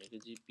सजिलो भनेको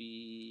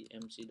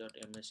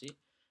gpmc.msc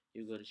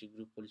यो गरेपछि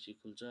ग्रुप पोलिसी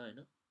खुल्छ होइन।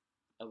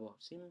 अब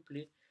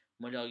सिम्पली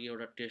मैले अघि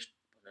एउटा टेस्ट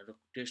भनेर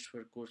टेस्ट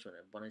फर कोर्स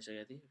भनेर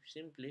बनाइसकेको थिएँ।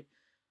 सिम्पली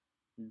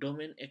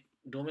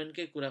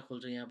डोमेनकै कुरा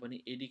खुल्छ, यहाँ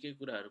पनि एडीकै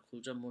कुराहरू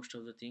खुल्छ most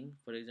of the thing.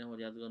 For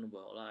example याद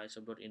गर्नुभयो होला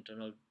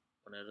isop.internal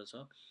भनेर छ,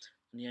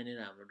 अनि यहाँनिर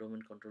हाम्रो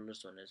डोमेन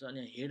कन्ट्रोलर्स भनेर छ, अनि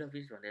यहाँ हेड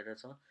अफिस भनेर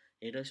छ।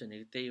 हेड अफिस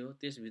भनेको त्यही हो,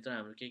 त्यसभित्र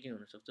हाम्रो के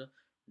हुनसक्छ,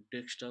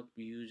 डेस्कटप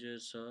युजर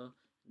छ,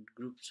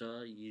 ग्रुप छ,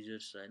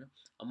 युजर्स छ होइन।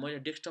 अब मैले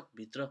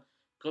डेस्कटपभित्र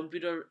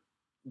कम्प्युटर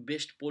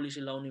बेस्ड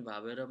पोलिसी लाउने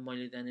भएर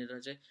मैले त्यहाँनिर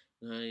चाहिँ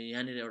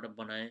यहाँनिर एउटा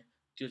बनाएँ।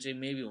 त्यो चाहिँ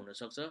मेबी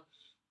हुनसक्छ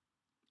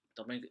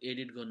तपाईँको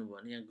एडिट गर्नुभयो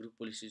भने यहाँ ग्रुप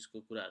पोलिसिजको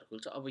कुराहरू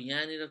खुल्छ। अब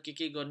यहाँनिर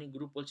के गर्ने,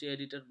 group policy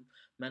editor,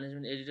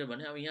 management editor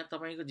भने अब यहाँ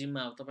तपाईँको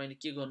जिम्मा हो, तपाईँले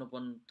के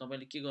गर्नुपर्ने,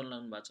 तपाईँले के गर्न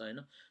लाग्नु भएको छ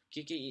होइन।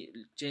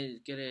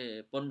 के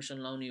अरे पर्मिसन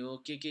लाउने हो,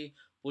 के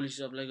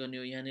पोलिसी अप्लाई गर्ने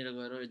हो, यहाँनिर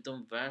गएर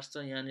एकदम भ्यास्ट छ।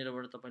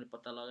 यहाँनिरबाट तपाईँले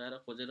पत्ता लगाएर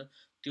खोजेर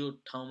त्यो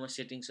ठाउँमा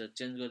सेटिङ्सहरू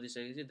change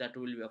गरिदिइसकेपछि that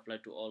will be apply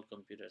to all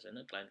computers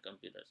होइन, क्लाइन्ट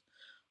कम्प्युटर्स।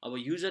 अब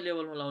युजर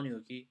लेभलमा लाउने हो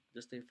कि,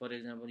 जस्तै फर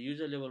इक्जाम्पल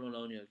युजर लेभलमा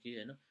लाउने हो कि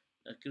होइन,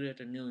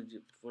 create a new,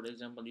 for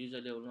example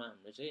user लेभलमा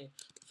हामीले चाहिँ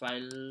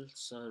फाइल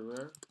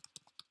सर्भर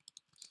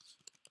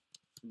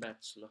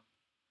ब्याच ल।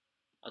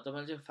 अब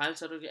तपाईँले चाहिँ फाइल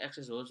सर्भरको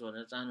एक्सेस होस्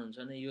भनेर चाहनुहुन्छ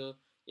भने यो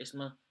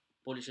यसमा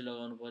पोलिसी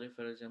लगाउनु पऱ्यो।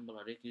 फर इक्जाम्पल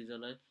हरेक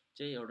युजरलाई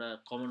चाहिँ एउटा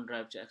कमन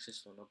ड्राइभ चाहिँ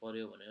एक्सेस हुनु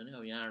पऱ्यो भने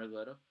अब यहाँबाट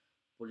गएर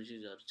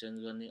पोलिसिजहरू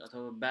चेन्ज गर्ने,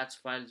 अथवा ब्याच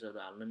फाइल्सहरू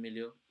हाल्न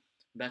मिल्यो,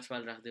 ब्याच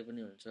फाइल राख्दै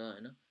पनि हुन्छ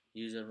होइन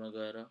युजरमा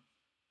गएर।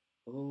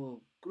 हो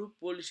ग्रुप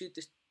पोलिसी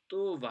त्यस्तो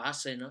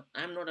भास्ट छैन,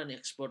 I am not an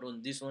expert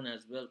on this one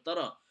as well. तर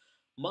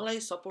मलाई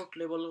सपोर्ट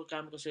लेभलको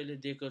काम कसैले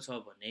दिएको छ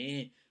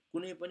भने,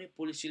 कुनै पनि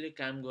पोलिसीले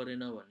काम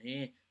गरेन भने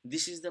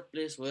this is the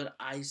place where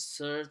I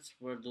search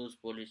for those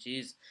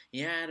policies.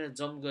 यहाँ आएर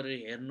जम्प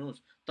गरेर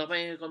हेर्नुहोस्।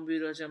 तपाईँको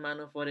कम्प्युटर चाहिँ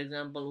मानव फर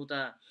इक्जाम्पल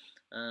उता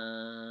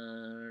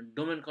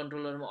डोमेन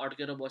कन्ट्रोलरमा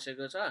अड्केर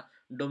बसेको छ,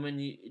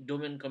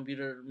 डोमेन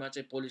कम्प्युटरमा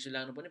चाहिँ पोलिसी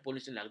लाग्नु पनि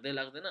पोलिसी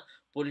लाग्दैन,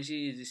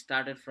 policy is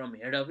started from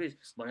head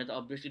office भने त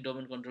अभियसली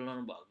डोमेन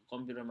कन्ट्रोलरमा भएको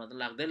कम्प्युटरमा त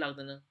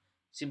लाग्दैन,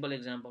 simple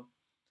example.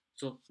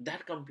 So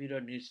that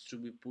computer needs to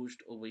be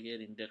pushed over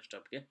here in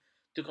desktop क्या.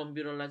 त्यो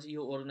कम्प्युटरलाई चाहिँ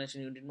यो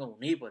अर्गनाइजेसन युनिटमा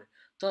हुनै पऱ्यो.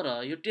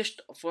 तर यो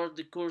टेस्ट फर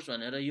द कोर्स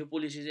भनेर यो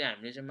पोलिसी चाहिँ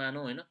हामीले चाहिँ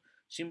मानौँ होइन.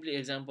 सिम्पली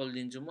एक्जाम्पल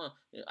दिन्छु म.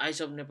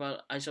 आइसप नेपाल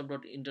आइसप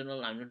डट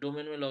इन्टरनल हामीले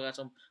डोमेनमै लगाएको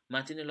छौँ,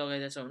 माथि नै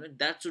लगाइदिएको छ भने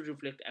द्याट सुड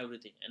रिफ्लेक्ट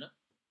एभ्रिथिङ होइन.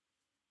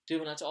 त्यो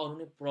बेला चाहिँ अरू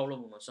नै प्रब्लम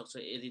हुनसक्छ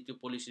यदि त्यो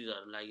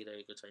पोलिसिजहरू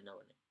लागिरहेको छैन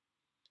भने.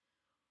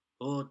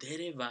 हो,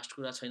 धेरै भास्ट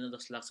कुरा छैन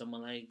जस्तो लाग्छ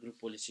मलाई ग्रुप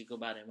पोलिसीको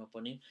बारेमा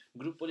पनि.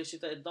 ग्रुप पोलिसी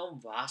त एकदम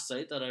भास्ट छ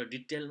है, तर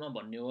डिटेलमा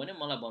भन्ने हो भने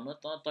मलाई भन्नु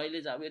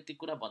तैँले चाहिँ अब यति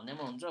कुरा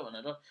भन्नेमा हुन्छ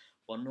भनेर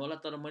भन्नु होला.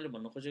 तर मैले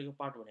भन्नु खोजेको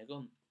पार्ट भनेको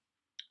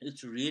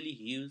इट्स रियली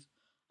ह्युज.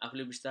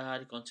 आफूले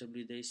बिस्तारै कन्सेप्ट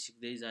लिँदै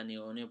सिक्दै जाने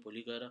हो भने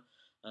भोलि गएर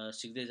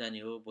सिक्दै जाने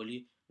हो. भोलि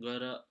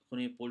गएर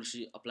कुनै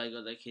पोलिसी अप्लाई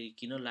गर्दाखेरि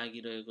किन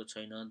लागिरहेको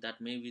छैन,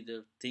 that may be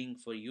the thing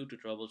for you to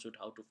trouble suit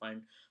how to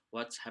find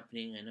what's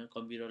happening होइन.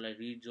 कम्प्युटरलाई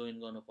रिजोइन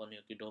गर्नुपर्ने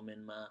हो कि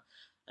डोमेनमा,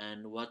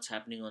 and what's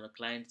happening on a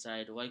client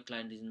side, why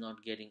client is not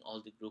getting all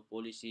the group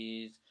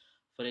policies.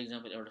 For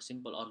example, एउटा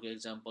simple अर्को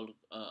example,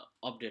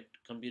 update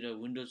computer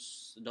windows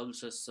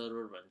डब्लुएसएस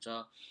server भन्छ.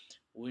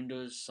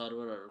 Windows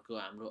सर्भरहरूको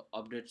हाम्रो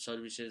update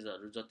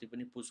सर्भिसेसहरू जति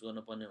पनि पुस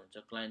गर्नुपर्ने हुन्छ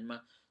क्लाइन्टमा,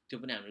 त्यो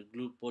पनि हामीले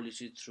ग्रुप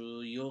पोलिसी थ्रु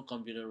यो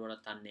कम्प्युटरबाट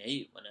तान्ने है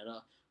भनेर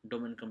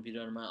डोमेन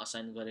कम्प्युटरमा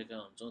असाइन गरेका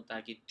हुन्छौँ,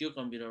 ताकि त्यो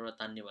कम्प्युटरबाट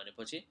तान्ने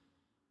भनेपछि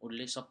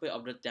उसले सबै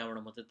अपडेट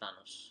त्यहाँबाट मात्रै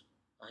तानोस्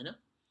होइन.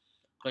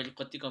 कहिले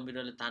कति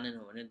कम्प्युटरले तानेन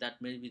भने that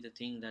may be the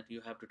thing that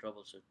you have to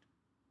trouble suit.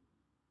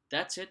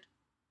 That's it.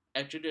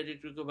 Active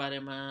डाइरेक्टरीको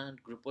बारेमा,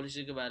 ग्रुप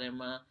पोलिसीको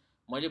बारेमा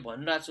मैले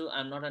भनिरहेको छु.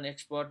 आइएम नट एन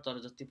एक्सपर्ट, तर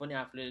जति पनि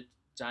आफूले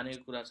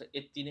जानेको कुरा छ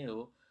यति नै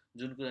हो,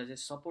 जुन कुरा चाहिँ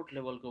सपोर्ट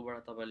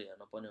लेभलकोबाट तपाईँले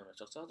हेर्नुपर्ने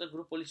हुनसक्छ. अझ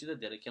ग्रुप पोलिसी त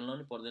धेरै खेल्नु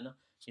पनि पर्दैन.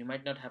 You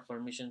might not have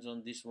permissions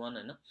on this one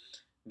होइन,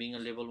 being a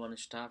level one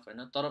staff होइन.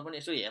 तर पनि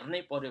यसो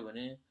हेर्नै पऱ्यो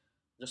भने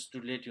just to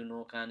late you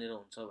know कहाँनिर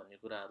हुन्छ भन्ने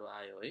कुराहरू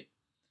आयो है.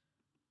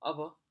 अब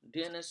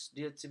डिएनएस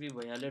डिएचसिपी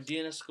भइहाल्यो.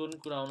 डिएनएसको पनि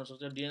कुरा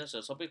आउनसक्छ.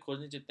 डिएनएसहरू सबै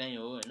खोज्ने चाहिँ त्यहीँ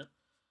हो होइन.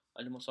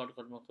 अहिले म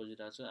सर्टकटमा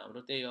खोजिरहेको छु.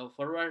 हाम्रो त्यही हो,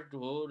 फरवर्ड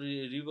हो,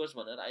 रिभर्स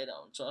भनेर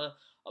आइरहेको हुन्छ.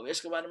 अब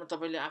यसको बारेमा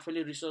तपाईँले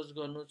आफैले रिसर्च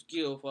गर्नु,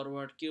 के हो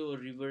फरवर्ड, के हो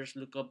रिभर्स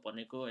लुकअप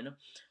भनेको होइन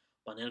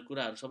भनेर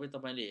कुराहरू सबै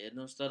तपाईँले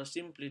हेर्नुहोस्. तर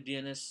सिम्पली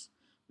डिएनएस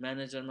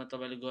म्यानेजरमा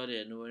तपाईँले गएर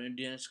हेर्नुभयो भने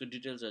डिएनएसको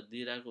डिटेल्सहरू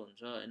दिइरहेको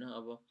हुन्छ होइन.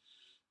 अब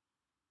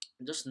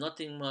just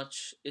nothing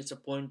much, it's a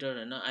pointer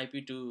होइन.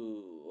 आइपी टू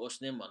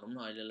होस्ट नेम भनौँ न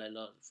अहिलेलाई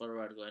ल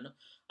फरवर्डको होइन.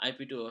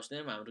 आइपी टू होस्ट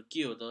नेम हाम्रो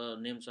के हो त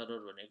नेम सर्भर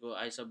भनेको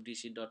आइसप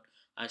डिसी डट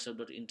आइसप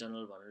डट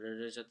इन्टरनल भनेर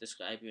रहेछ.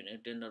 त्यसको आइपी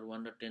भनेको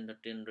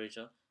 10.1.10.10 रहेछ.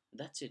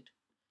 That's it.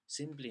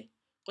 सिम्पली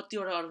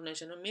कतिवटा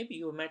अर्गनाइजेसनमा maybe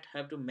you might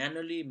have to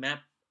manually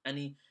map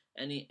any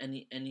any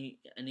any any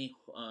any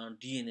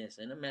DNS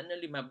होइन.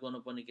 म्यानुअली म्याप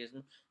गर्नुपर्ने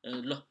केसमा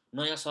ल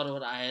नयाँ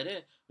सर्भर आयो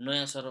अरे,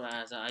 नयाँ सर्भर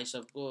आएछ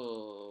आइसपको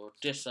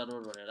टेस्ट सर्भर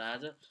भनेर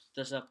आएछ,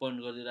 त्यसलाई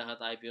पोइन्ट गरिदिइराख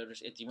त आइपी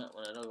एड्रेस यतिमा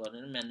भनेर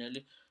गर्ने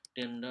म्यानुअली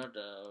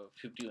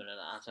 10.50 भनेर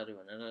आछ अरे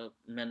भनेर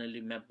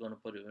म्यानुअली म्याप गर्नु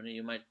पऱ्यो भने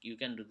you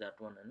can do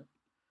that one होइन.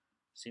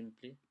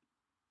 सिम्पली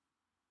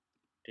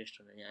टेस्ट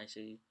हुने यहाँ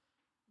आइसक्यो.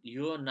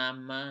 यो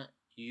नाममा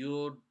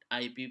यो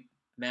आइपी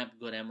म्याप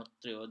गरे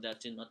मात्रै हो.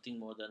 That's in nothing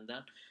more than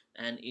that.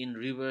 And in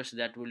reverse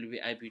that will be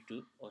IP two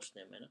host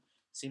name होइन.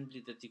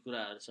 सिम्पली त्यति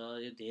कुराहरू छ.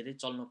 यो धेरै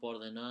चल्नु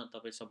पर्दैन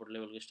तपाईँ सपोर्ट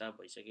लेभलको स्टाफ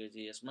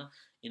भइसकेपछि. यसमा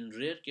in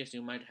rare case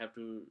you might have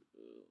to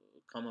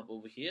come up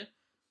over here.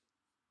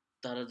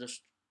 तर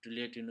just to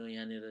late you know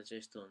यहाँनिर चाहिँ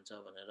यस्तो हुन्छ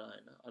भनेर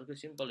होइन. अर्को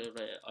सिम्पल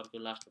एउटा अर्को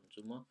लास्ट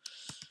भन्छु म.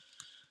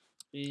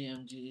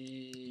 PMG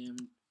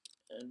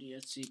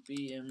DHCP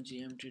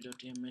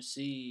mgmt.msc.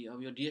 अब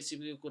यो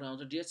DHCP को कुरा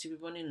आउँछ. DHCP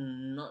पनि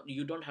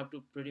you don't have to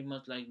pretty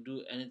much like do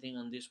anything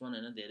on this one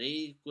होइन.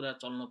 धेरै कुरा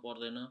चल्न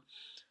पर्दैन,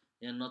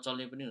 यहाँ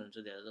नचल्ने पनि हुन्छ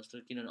धेरै जस्तो,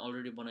 किनभने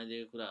अलरेडी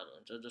बनाइदिएको कुराहरू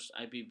हुन्छ. जस्ट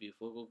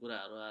आइपिभी4को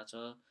कुराहरू आछ.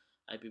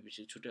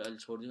 आइपिभी6 छुट्टै अहिले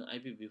छोडिदिउँ.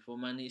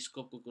 आइपिभी4मा नि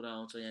स्कोपको कुरा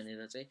आउँछ.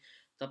 यहाँनिर चाहिँ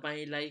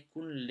तपाईँलाई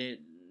कुन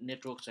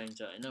नेटवर्क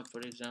चाहिन्छ होइन.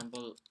 फर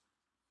इक्जाम्पल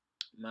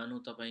मानौँ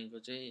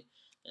तपाईँको चाहिँ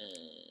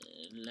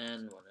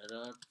ल्यान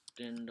भनेर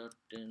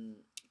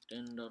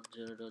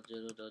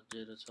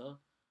 10.0.0.0 छ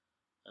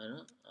होइन.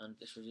 अनि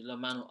त्यसपछि ल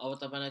मानौँ अब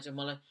तपाईँलाई चाहिँ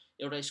मलाई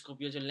एउटा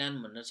स्कोप यो चाहिँ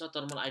ल्यान भनेर छ,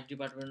 तर मलाई आइटी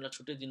डिपार्टमेन्टलाई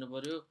छुट्टै दिनु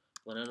पऱ्यो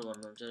भनेर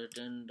भन्नुहुन्छ.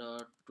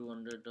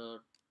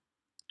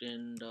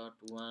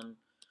 10.200.10.1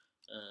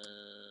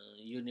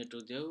 यो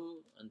नेटवर्क देऊ.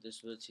 अनि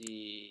त्यसपछि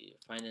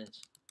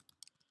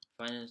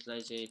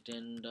फाइनेन्सलाई चाहिँ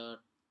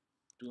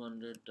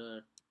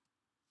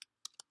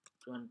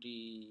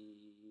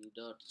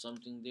 10.200.20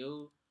 समथिङ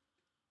देऊ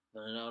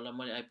भनेर होला.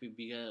 मैले आइपी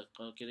बिगा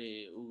के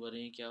अरे ऊ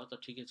गरेँ क्या हो त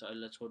ठिकै छ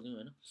अहिले छोडिदिउँ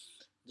होइन.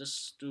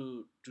 Just to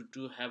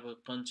have a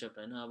concept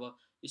होइन. अब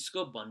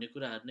स्कोप भन्ने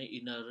कुराहरू नै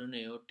यिनीहरू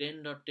नै हो.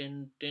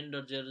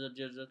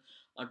 10.10.10.0.0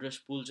 एड्रेस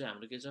पुल चाहिँ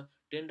हाम्रो के छ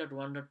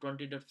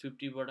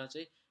 10.1.20.50बाट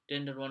चाहिँ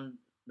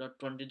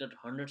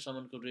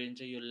 10.1.20.100सम्मको रेन्ज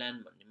चाहिँ यो ल्यान्ड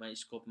भन्नेमा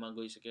स्कोपमा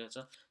गइसकेको छ.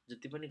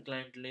 जति पनि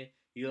क्लाइन्टले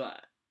यो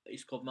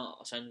स्कोपमा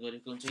असाइन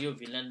गरेको हुन्छ, यो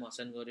भिलानमा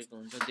असाइन गरेको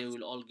हुन्छ, they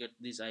will all get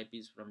this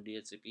आइपिज from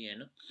डिएचसिपी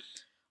होइन।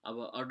 अब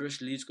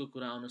अड्रेस लिजको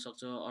कुरा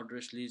आउनसक्छ,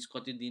 अड्रेस लिज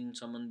कति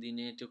दिनसम्म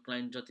दिने, त्यो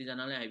क्लाइन्ट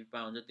जतिजनाले आइपी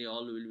पाएको हुन्छ त्यो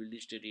all will be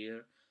listed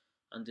here.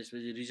 अनि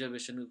त्यसपछि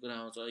रिजर्भेसनको कुरा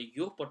आउँछ,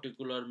 यो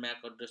पर्टिकुलर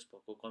म्याक एड्रेस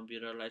भएको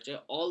कम्प्युटरलाई चाहिँ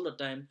all the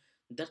time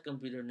that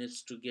computer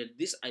needs to get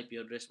this IP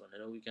address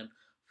भनेर we can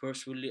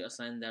फर्स्टफुल्ली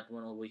assign that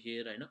one over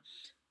here होइन।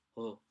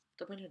 हो,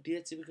 तपाईँले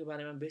डिएचसिपीको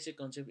बारेमा बेसिक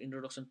कन्सेप्ट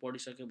इन्ट्रोडक्सन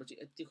पढिसकेपछि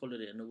यति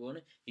खोलेर हेर्नुभयो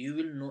भने यु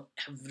विल नो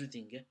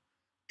एभ्रिथिङ क्या।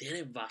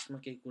 धेरै भास्टमा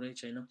केही कुरै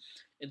छैन।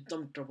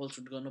 एकदम ट्रबल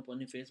सुट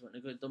गर्नुपर्ने फेस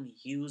भनेको एकदम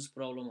ह्युज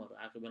प्रब्लमहरू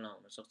आएको बेला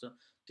हुनसक्छ,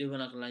 त्यो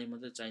बेलाको लागि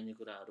मात्रै चाहिने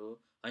कुराहरू हो।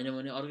 होइन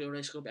भने अर्को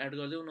एउटा स्कोप एड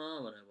गरिदेऊ न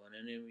भनेर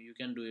भन्यो भने you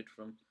can do it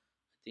from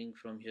I think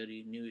from here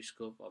new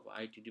scope अब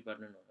आइटी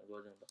डिपार्टमेन्ट भनेर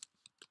गरिदिउँ ल।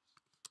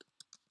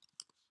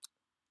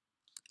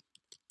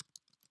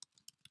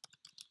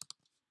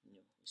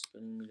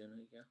 स्पेलिङ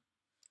मिलेन क्या,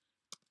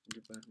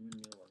 डिपार्टमेन्ट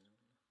न्यू भन्नु।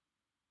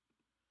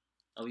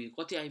 अब यो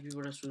कति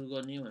आइपीबाट सुरु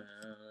गर्ने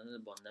भनेर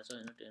भन्दा छ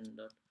होइन,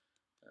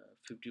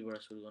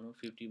 10.50बाट सुरु गर्नु,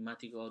 50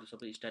 माथिको अरू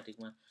सबै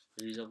स्ट्याटिकमा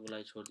रिजर्भको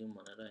लागि छोडिदिउँ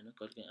भनेर होइन।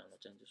 कहिलेकाहीँ हामीलाई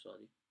चाहिन्छ,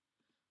 सरी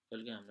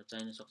कहिलेकाहीँ हामीलाई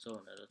चाहिन सक्छ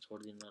भनेर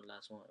छोडिदिन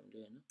लाछौँ हामीले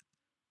होइन।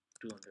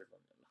 200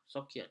 भन्दा ल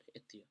सकिहाल्यो,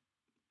 यति हो,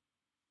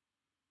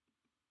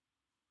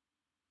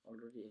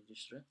 अलरेडी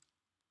एक्जिस्ट र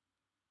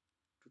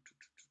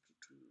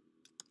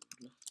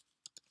ल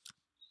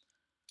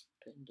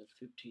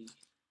 10.50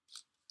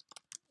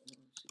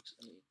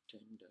 168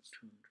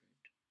 10.200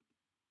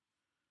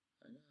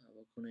 होइन। अब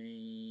कुनै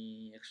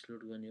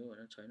एक्सक्लुड गर्ने हो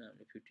भने छैन,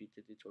 हामीले 50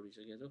 त्यति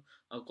छोडिसकेको छौँ।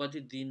 अब कति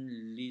दिन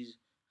लिज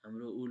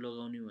हाम्रो ऊ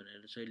लगाउने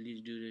भनेर चाहिँ लिज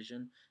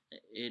ड्युरेसन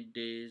 8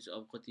 डेज,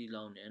 अब कति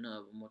लाउने होइन।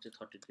 अब म चाहिँ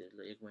 30 डेज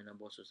ल 1 महिना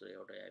बसोस् र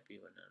एउटा आइपी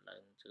भनेर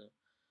लाग्छु।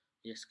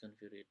 यस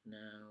कन्फिगर इट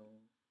नाउ,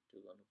 त्यो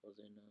गर्नु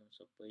पर्दैन,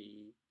 सबै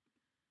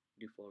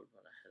डिफल्टमा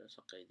राखेर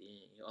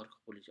सकाइदिएँ। यो अर्को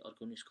पोलिसी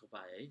अर्को नि स्कोप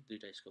आयो है,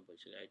 दुईवटा स्कोप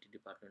भइसक्यो आइटी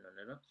डिपार्टमेन्ट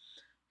भनेर।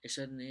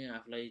 यसरी नै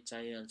आफूलाई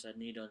चाहिए अनुसार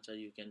निड अनुसार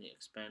you can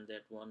expand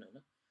that one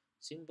होइन।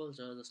 सिम्पल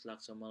छ जस्तो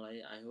लाग्छ मलाई।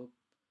 आई होप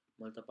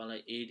मैले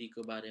तपाईँलाई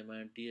एडीको बारेमा,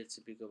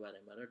 डिएचसिपीको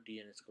बारेमा र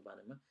डिएनएसको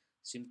बारेमा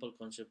सिम्पल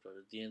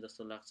कन्सेप्टहरू दिएँ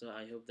जस्तो लाग्छ।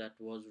 I hope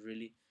that was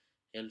really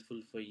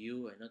helpful for you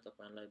होइन,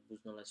 तपाईँलाई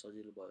बुझ्नलाई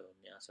सजिलो भयो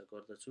भन्ने आशा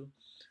गर्दछु।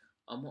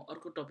 अब म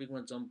अर्को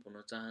टपिकमा जम्प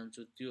हुन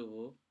चाहन्छु, त्यो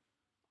हो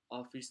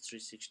अफिस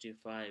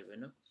 365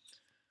 होइन।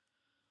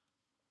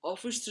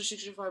 अफिस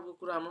 365को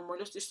कुरामा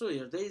मैले यस्तो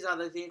हेर्दै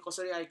जाँदै थिएँ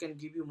कसरी I can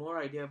give you more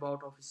idea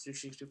about office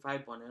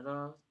 365 भनेर।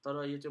 तर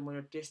यो चाहिँ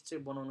मैले टेस्ट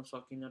चाहिँ बनाउन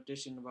सकिनँ,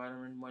 टेस्ट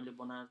इन्भाइरोमेन्ट मैले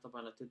बनाएर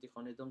तपाईँलाई त्यो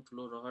देखाउने एकदम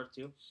ठुलो रहर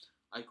थियो।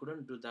 I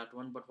couldn't do that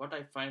one, but what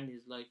I find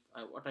is like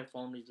what I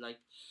found is like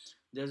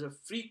there is a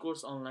free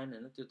course online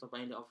होइन। त्यो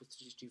तपाईँले अफिस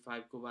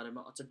 365को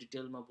बारेमा अझ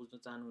डिटेलमा बुझ्न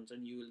चाहनुहुन्छ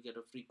भने you will get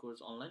a free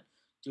course online,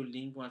 त्यो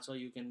लिङ्कमा छ,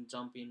 you can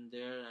jump in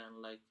there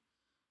and like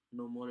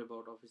no more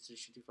about office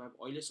 365।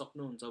 अहिले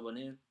सक्नुहुन्छ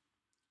भने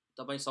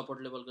तपाईँ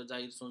सपोर्ट लेभलको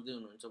जागिर सोच्दै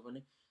हुनुहुन्छ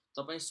भने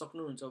तपाईँ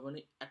सक्नुहुन्छ भने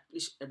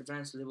एटलिस्ट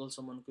एडभान्स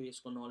लेभलसम्मको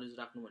यसको नलेज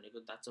राख्नु भनेको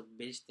द्याट्स अ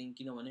बेस्ट थिङ।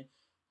 किनभने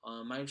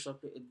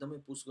माइक्रोसफ्टले एकदमै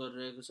पुस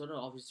गरिरहेको छ र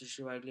अफिस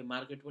 365ले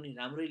मार्केट पनि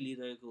राम्रै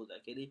लिइरहेको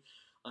हुँदाखेरि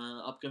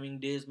अपकमिङ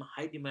डेजमा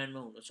हाई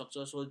डिमान्डमा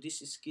हुनसक्छ। So this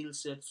skill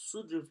set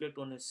should reflect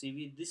on A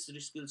CV, this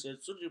skill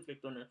set should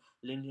reflect on A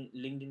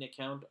LinkedIn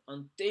account,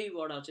 अनि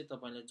त्यहीबाट चाहिँ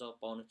तपाईँले जब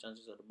पाउने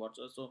चान्सेसहरू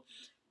बढ्छ। So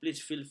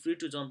please feel free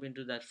to jump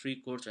into that free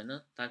course होइन,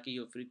 ताकि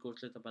यो फ्री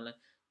कोर्सले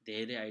तपाईँलाई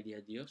धेरै आइडिया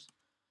दियोस्।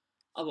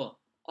 अब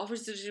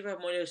अफिस 365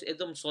 मैले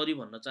एकदम सरी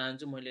भन्न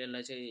चाहन्छु, मैले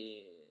यसलाई चाहिँ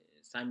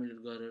सामेल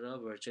गरेर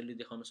भर्चुअली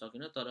देखाउन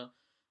सकिनँ, तर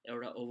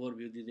एउटा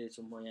ओभरभ्यू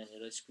दिँदैछु म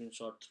यहाँनिर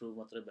स्क्रिनसट थ्रु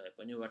मात्रै भए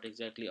पनि वाट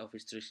एक्ज्याक्टली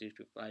अफिस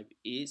 365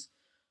 इज।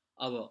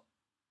 अब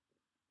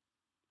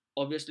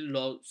अभियसली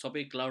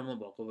सबै क्लाउडमा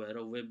भएको भएर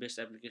वेब बेस्ड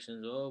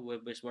एप्लिकेसन्स हो।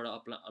 वेब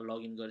बेस्डबाट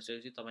लगइन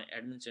गरिसकेपछि तपाईँ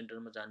एडमिन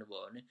सेन्टरमा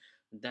जानुभयो भने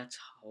that's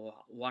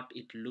what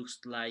it looks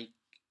like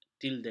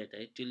till date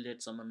है। टिल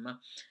डेटसम्ममा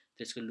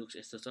त्यसको लुक्स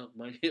यस्तो छ।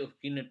 मैले यो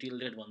किन टिल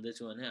डेट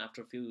भन्दैछु भने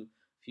after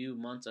few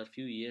months or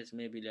few years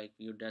maybe like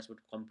यो ड्यासबोर्ड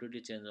कम्प्लिटली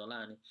चेन्ज होला,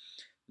 अनि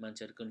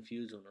मान्छेहरू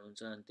कन्फ्युज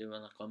हुनुहुन्छ, अनि त्यो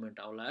बेला कमेन्ट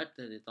आउला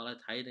तँलाई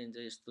थाहै रहन्छ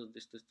यस्तो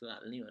त्यस्तो यस्तो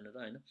हाल्ने भनेर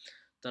होइन।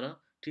 तर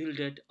टिल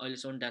डेट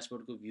अहिलेसम्म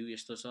ड्यासबोर्डको भ्यू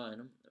यस्तो छ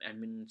होइन,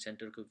 एडमिन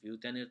सेन्टरको भ्यू।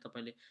 त्यहाँनिर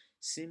तपाईँले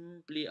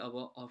सिम्पली अब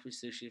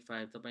अफिस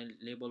 365 तपाईँ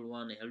लेभल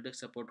 1 हेल्पडेस्क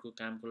सपोर्टको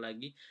कामको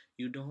लागि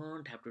you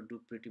don't have to do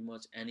pretty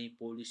much any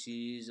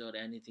policies or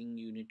anything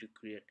you need to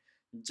create.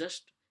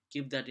 Just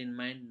keep that in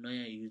mind,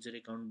 नयाँ युजर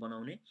एकाउन्ट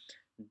बनाउने,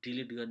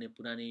 डिलिट गर्ने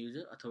पुरानो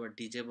युजर अथवा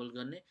डिजेबल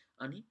गर्ने,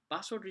 अनि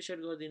पासवर्ड रिसेट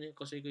गरिदिने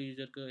कसैको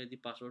युजरको यदि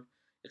पासवर्ड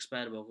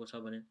एक्सपायर भएको छ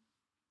भने।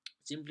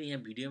 सिम्पली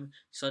यहाँ भिडियो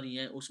सरी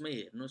यहाँ उसमै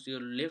हेर्नुहोस्, यो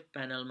लेफ्ट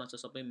प्यानलमा छ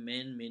सबै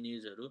मेन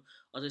मेन्युजहरू।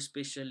 अझ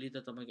स्पेसल्ली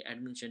त तपाईँको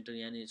एडमिन सेन्टर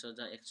यहाँनिर छ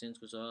जहाँ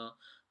एक्सचेन्जको छ,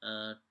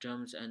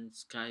 टर्म्स एन्ड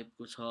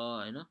स्काइपको छ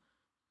होइन,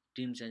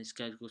 टिम्स एन्ड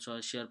स्काइपको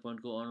छ, सेयर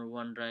पोइन्टको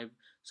वान ड्राइभ,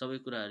 सबै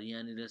कुराहरू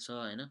यहाँनिर छ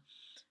होइन।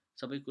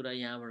 सबै कुरा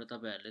यहाँबाट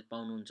तपाईँहरूले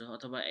पाउनुहुन्छ।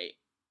 अथवा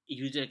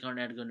युजर एकाउन्ट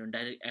एड गर्नु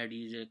डाइरेक्ट एड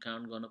युजर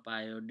एकाउन्ट गर्न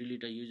पायो,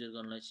 डिलिट अ युजर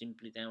गर्नलाई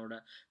सिम्पली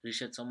त्यहाँबाट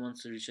रिसेट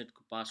समन्स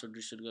रिसेटको पासवर्ड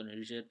रिसेट गर्ने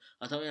रिसेट,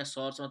 अथवा यहाँ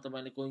सर्चमा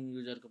तपाईँले कोही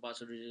युजरको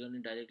पासवर्ड रिसेट गर्ने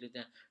डाइरेक्टली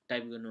त्यहाँ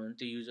टाइप गर्नु भने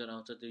त्यो युजर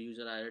आउँछ, त्यो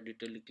युजर आएर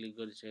डिटेलली क्लिक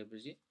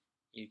गरिसकेपछि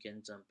यु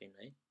क्यान जम्प इन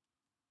है।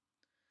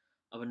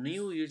 अब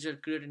new user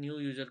create new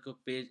युजरको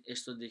page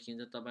यस्तो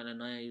देखिन्छ। तपाईँलाई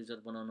नयाँ युजर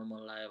बनाउन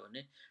मन लाग्यो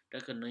भने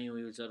टक्क न्यू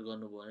युजर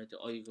गर्नुभयो भने त्यो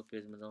अघिको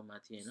पेजमा जाउँ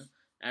माथि होइन,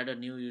 एड अ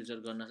न्यू युजर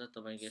गर्न छ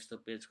तपाईँको यस्तो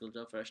पेज खुल्छ।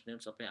 फर्स्ट नेम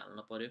सबै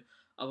हाल्न पऱ्यो।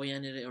 अब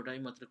यहाँनिर एउटै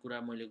मात्र कुरा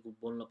मैले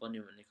बोल्न पर्ने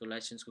भनेको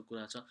लाइसेन्सको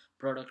कुरा छ।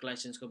 प्रडक्ट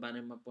लाइसेन्सको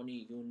बारेमा पनि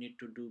you need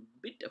to do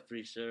beet of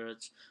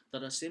research,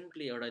 तर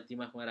सिम्पली एउटा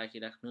दिमागमा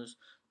राखिराख्नुहोस्,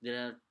 there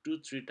are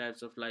 2-3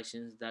 types of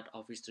licence that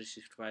office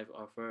 365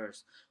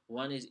 offers.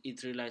 One is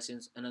E3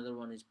 licence, another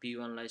one is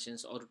P1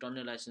 licence, अरू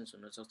टन्नै लाइसेन्स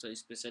हुनसक्छ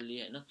स्पेसल्ली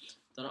होइन।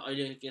 तर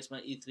अहिलेको केसमा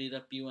E3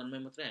 र P1 मै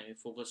मात्रै हामी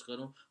फोकस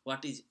गरौँ।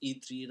 वाट इज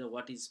E3 र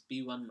वाट इज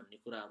P1 भन्ने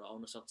कुराहरू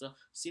आउनसक्छ।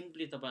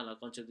 सिम्पली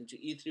तपाईँहरूलाई कन्सेप्ट दिन्छु।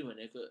 E3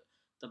 भनेको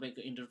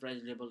तपाईँको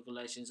इन्टरप्राइज लेभलको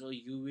लाइसेन्स हो।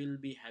 You will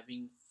be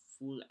having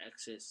full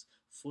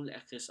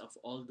access of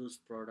all those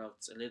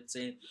products. Let's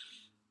चाहिँ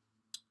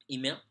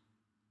इमेल,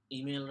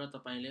 इमेल र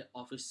तपाईँले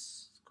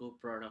अफिसको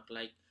product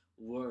like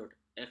word,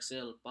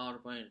 Excel, power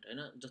point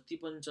होइन, जति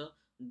पनि छ,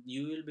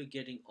 you will be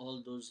getting all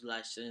those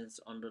license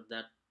under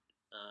that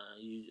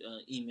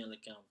email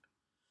account.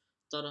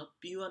 तर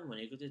P1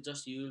 भनेको चाहिँ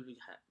just you will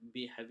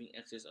be having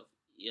access of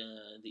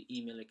the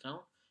email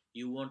account,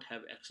 you won't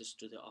have access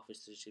to the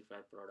Office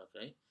 365 product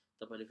है।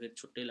 तपाईँले फेरि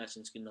छुट्टै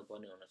लाइसेन्स किन्न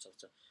पर्ने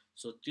हुनसक्छ।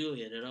 सो त्यो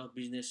हेरेर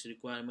बिजनेस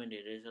रिक्वायरमेन्ट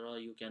हेरेर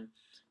you can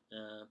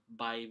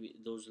by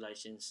those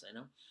licence होइन।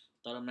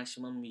 तर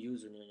म्याक्सिमम्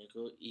युज हुने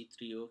भनेको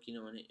E3 हो,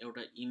 किनभने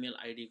एउटा इमेल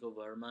आइडीको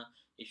भरमा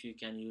if you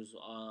can use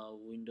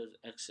Windows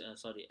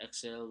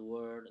Excel,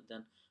 Word,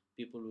 then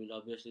people will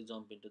obviously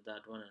jump into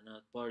that one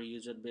होइन। पर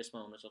युजर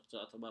बेसमा हुनसक्छ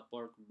अथवा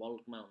पर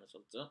बल्कमा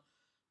हुनसक्छ,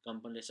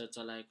 कम्पनीले यसरी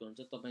चलाएको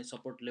हुन्छ। तपाईँ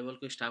सपोर्ट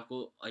लेभलको स्टाफको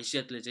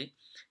हैसियतले चाहिँ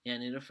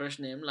यहाँनिर फर्स्ट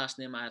नेम लास्ट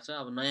नेम आएछ।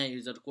 अब नयाँ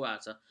युजर को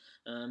आएछ,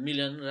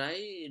 मिलन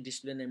Rai,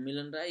 display name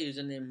Milan Rai,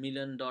 user name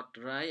Milan dot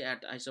Rai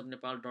at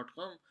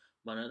isopnepal.com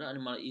भनेर, अनि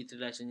मलाई E3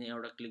 लाइसेन्स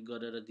एउटा क्लिक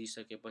गरेर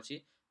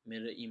दिइसकेपछि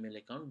मेरो इमेल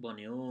एकाउन्ट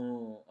बन्यो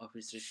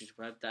office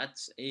 365।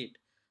 That's it,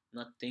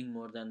 nothing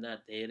more than that.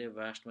 धेरै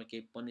भास्टमा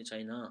केही पनि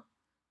छैन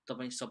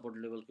तपाईँ सपोर्ट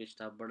लेभलको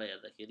स्टाफबाट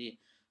हेर्दाखेरि।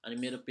 अनि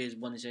मेरो पेज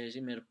बनिसकेपछि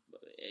मेरो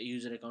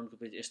युजर एकाउन्टको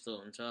पेज यस्तो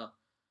हुन्छ।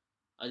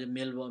 अझै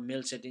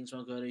मेल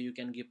सेटिङ्समा गएर you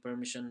can give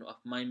permission of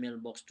my mail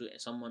box to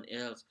someone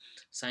else,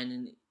 sign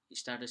in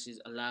status is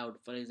allowed.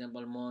 For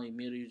example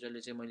मेरो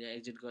युजरले चाहिँ मैले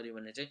एक्जिट गरेँ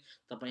भने चाहिँ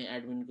तपाईँ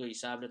एडमिनको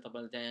हिसाबले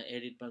तपाईँले त्यहाँ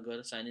एडिटमा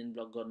गएर साइन इन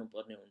ब्लक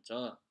गर्नुपर्ने हुन्छ,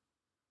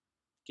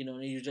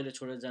 किनभने युजरले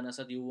छोडेर जान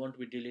साथ you want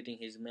be deleting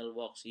his mail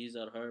box, his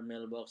or her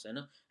mail box होइन।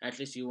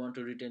 At least you want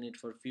to retain it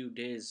for few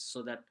days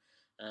so that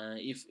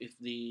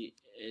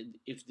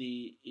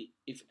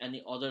if any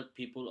other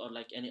people or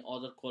like any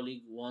other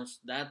colleague wants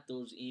that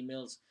those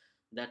emails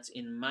that's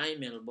in my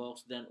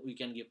mailbox, then we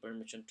can give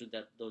permission to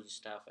those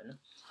staff होइन।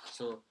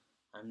 so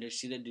हामीले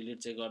सिधै delete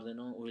चाहिँ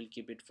गर्दैनौँ, will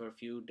keep it for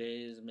few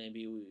days,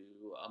 maybe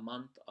a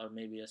month or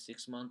maybe a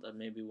 6 month or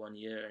maybe 1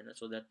 year होइन।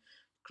 So that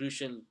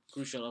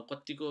crucial अब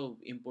कतिको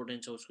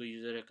important छ उसको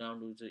युजर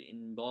एकाउन्ट, उसको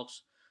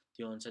इनबक्स,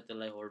 त्यो अनुसार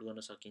त्यसलाई होल्ड गर्न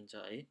सकिन्छ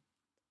है।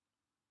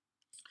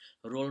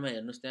 रोलमा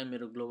हेर्नुहोस् त्यहाँ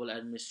मेरो ग्लोबल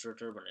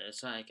एडमिनिस्ट्रेटर भनेर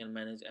छ, आई क्यान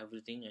म्यानेज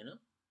एभ्रिथिङ होइन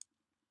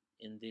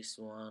इन दिस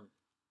वान।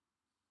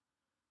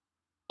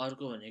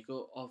 अर्को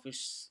भनेको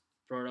अफिस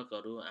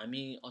प्रडक्टहरू।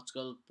 हामी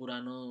आजकल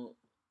पुरानो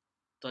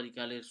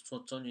तरिकाले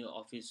सोच्छौँ नि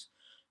अफिस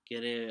के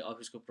अरे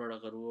अफिसको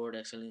प्रडक्टहरू वर्ड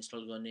एक्सेल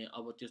इन्स्टल गर्ने,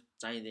 अब त्यो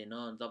चाहिँदैन।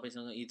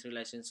 तपाईँसँग E3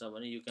 लाइसेन्स छ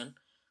भने you can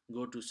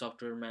go to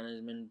software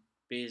management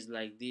page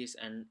like this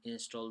and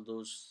install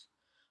those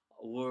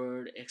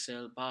Word,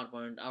 Excel,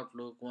 PowerPoint,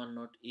 Outlook,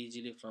 OneNote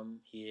easily from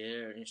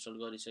here। install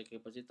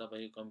गरिसकेपछि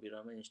तपाईँको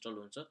कम्प्युटरमा इन्स्टल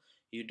हुन्छ।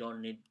 you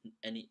don't need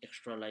any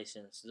extra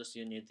license, just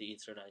you need the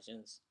E3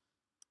 license।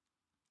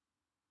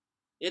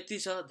 यति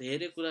छ,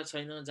 धेरै कुरा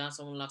छैन।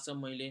 जहाँसम्म लाग्छ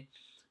मैले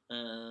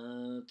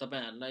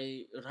तपाईँहरूलाई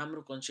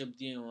राम्रो कन्सेप्ट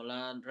दिएँ होला,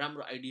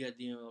 राम्रो आइडिया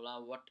दिएँ होला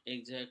वाट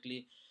एक्ज्याक्टली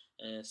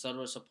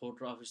सर्भर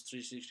सपोर्ट र अफिस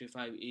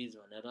 365 इज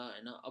भनेर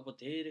होइन। अब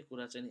धेरै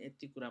कुरा चाहिँ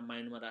यति कुरा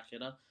माइन्डमा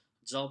राखेर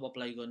जब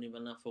अप्लाई गर्ने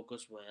बेला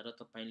फोकस भएर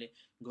तपाईँले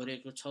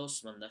गरेको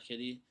छस्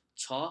भन्दाखेरि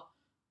छ,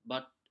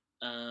 बट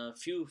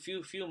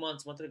फ्यु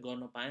मन्थ्स मात्रै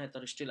गर्न पाएँ।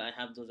 तर still I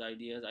have those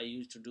ideas. I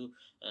use to do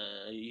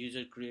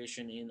user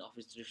creation in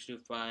office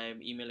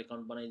 365, email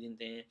account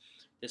बनाइदिन्थेँ,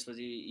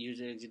 त्यसपछि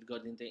युजर एक्जिट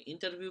गरिदिन्थेँ।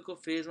 इन्टरभ्यूको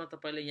फेजमा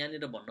तपाईँले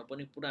यहाँनिर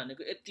भन्नुपर्ने कुरा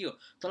भनेको यति हो।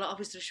 तँलाई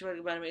अफिस 365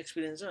 को बारेमा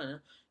एक्सपिरियन्स छ होइन?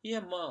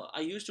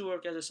 I use to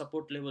work as a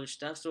support level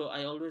staff, so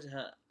I always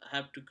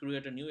have to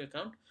create a new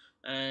account,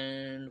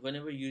 and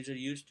whenever user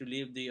used to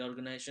leave the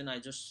organization I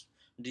just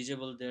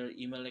disable their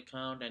email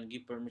account and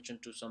give permission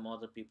to some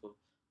other people।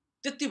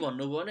 त्यति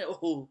भन्नुभयो भने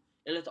ओहो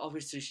यसले त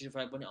office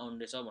 365 पनि आउने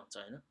रहेछ भन्छ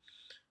होइन।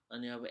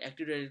 अनि अब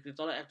एक्टिभ डाइरेक्टरी,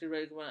 तल एक्टिभ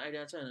डाइरेक्टरीमा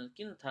आइडिया छ होइन,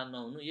 किन थाहा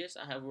नहुनु? Yes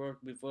I have work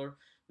before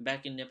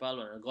back in Nepal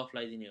भनेर गफ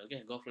लगाइदिने हो क्या,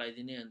 गफ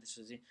लगाइदिने। अनि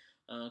त्यसपछि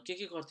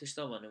के गर्थिस् त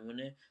भन्यो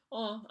भने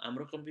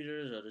हाम्रो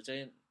कम्प्युटर्सहरू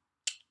चाहिँ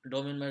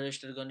डोमेनमा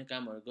रेजिस्टर गर्ने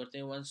कामहरू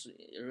गर्थेँ। Once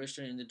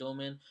resistor in the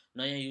domain,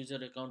 नयाँ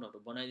युजर एकाउन्टहरू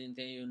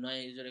बनाइदिन्थेँ। यो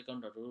नयाँ युजर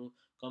एकाउन्टहरू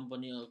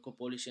कम्पनीको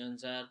पोलिसी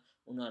अनुसार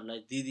उनीहरूलाई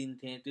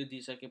दिइदिन्थेँ। त्यो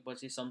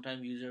दिइसकेपछि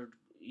sometime user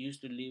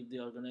use to leave the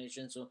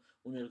organisation, so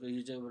उनीहरूको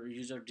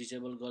युजर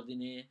डिसेबल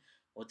गरिदिने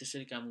हो।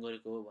 त्यसरी काम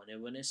गरेको हो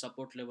भने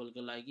सपोर्ट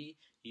लेभलको लागि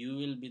you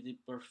will be the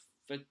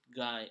perfect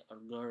गाई or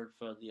girl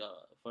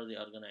for the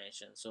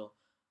organisation. So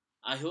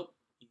I hope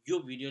यो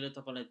भिडियोले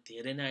तपाईँलाई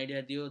धेरै नै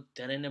आइडिया दियो,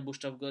 धेरै नै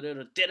बुस्टअप गर्यो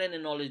र धेरै नै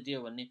नलेज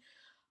दियो भन्ने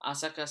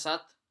आशाका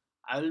साथ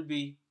I will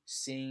be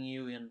seeing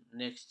you in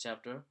next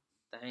chapter.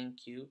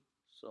 Thank you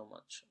so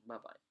much, by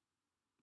by.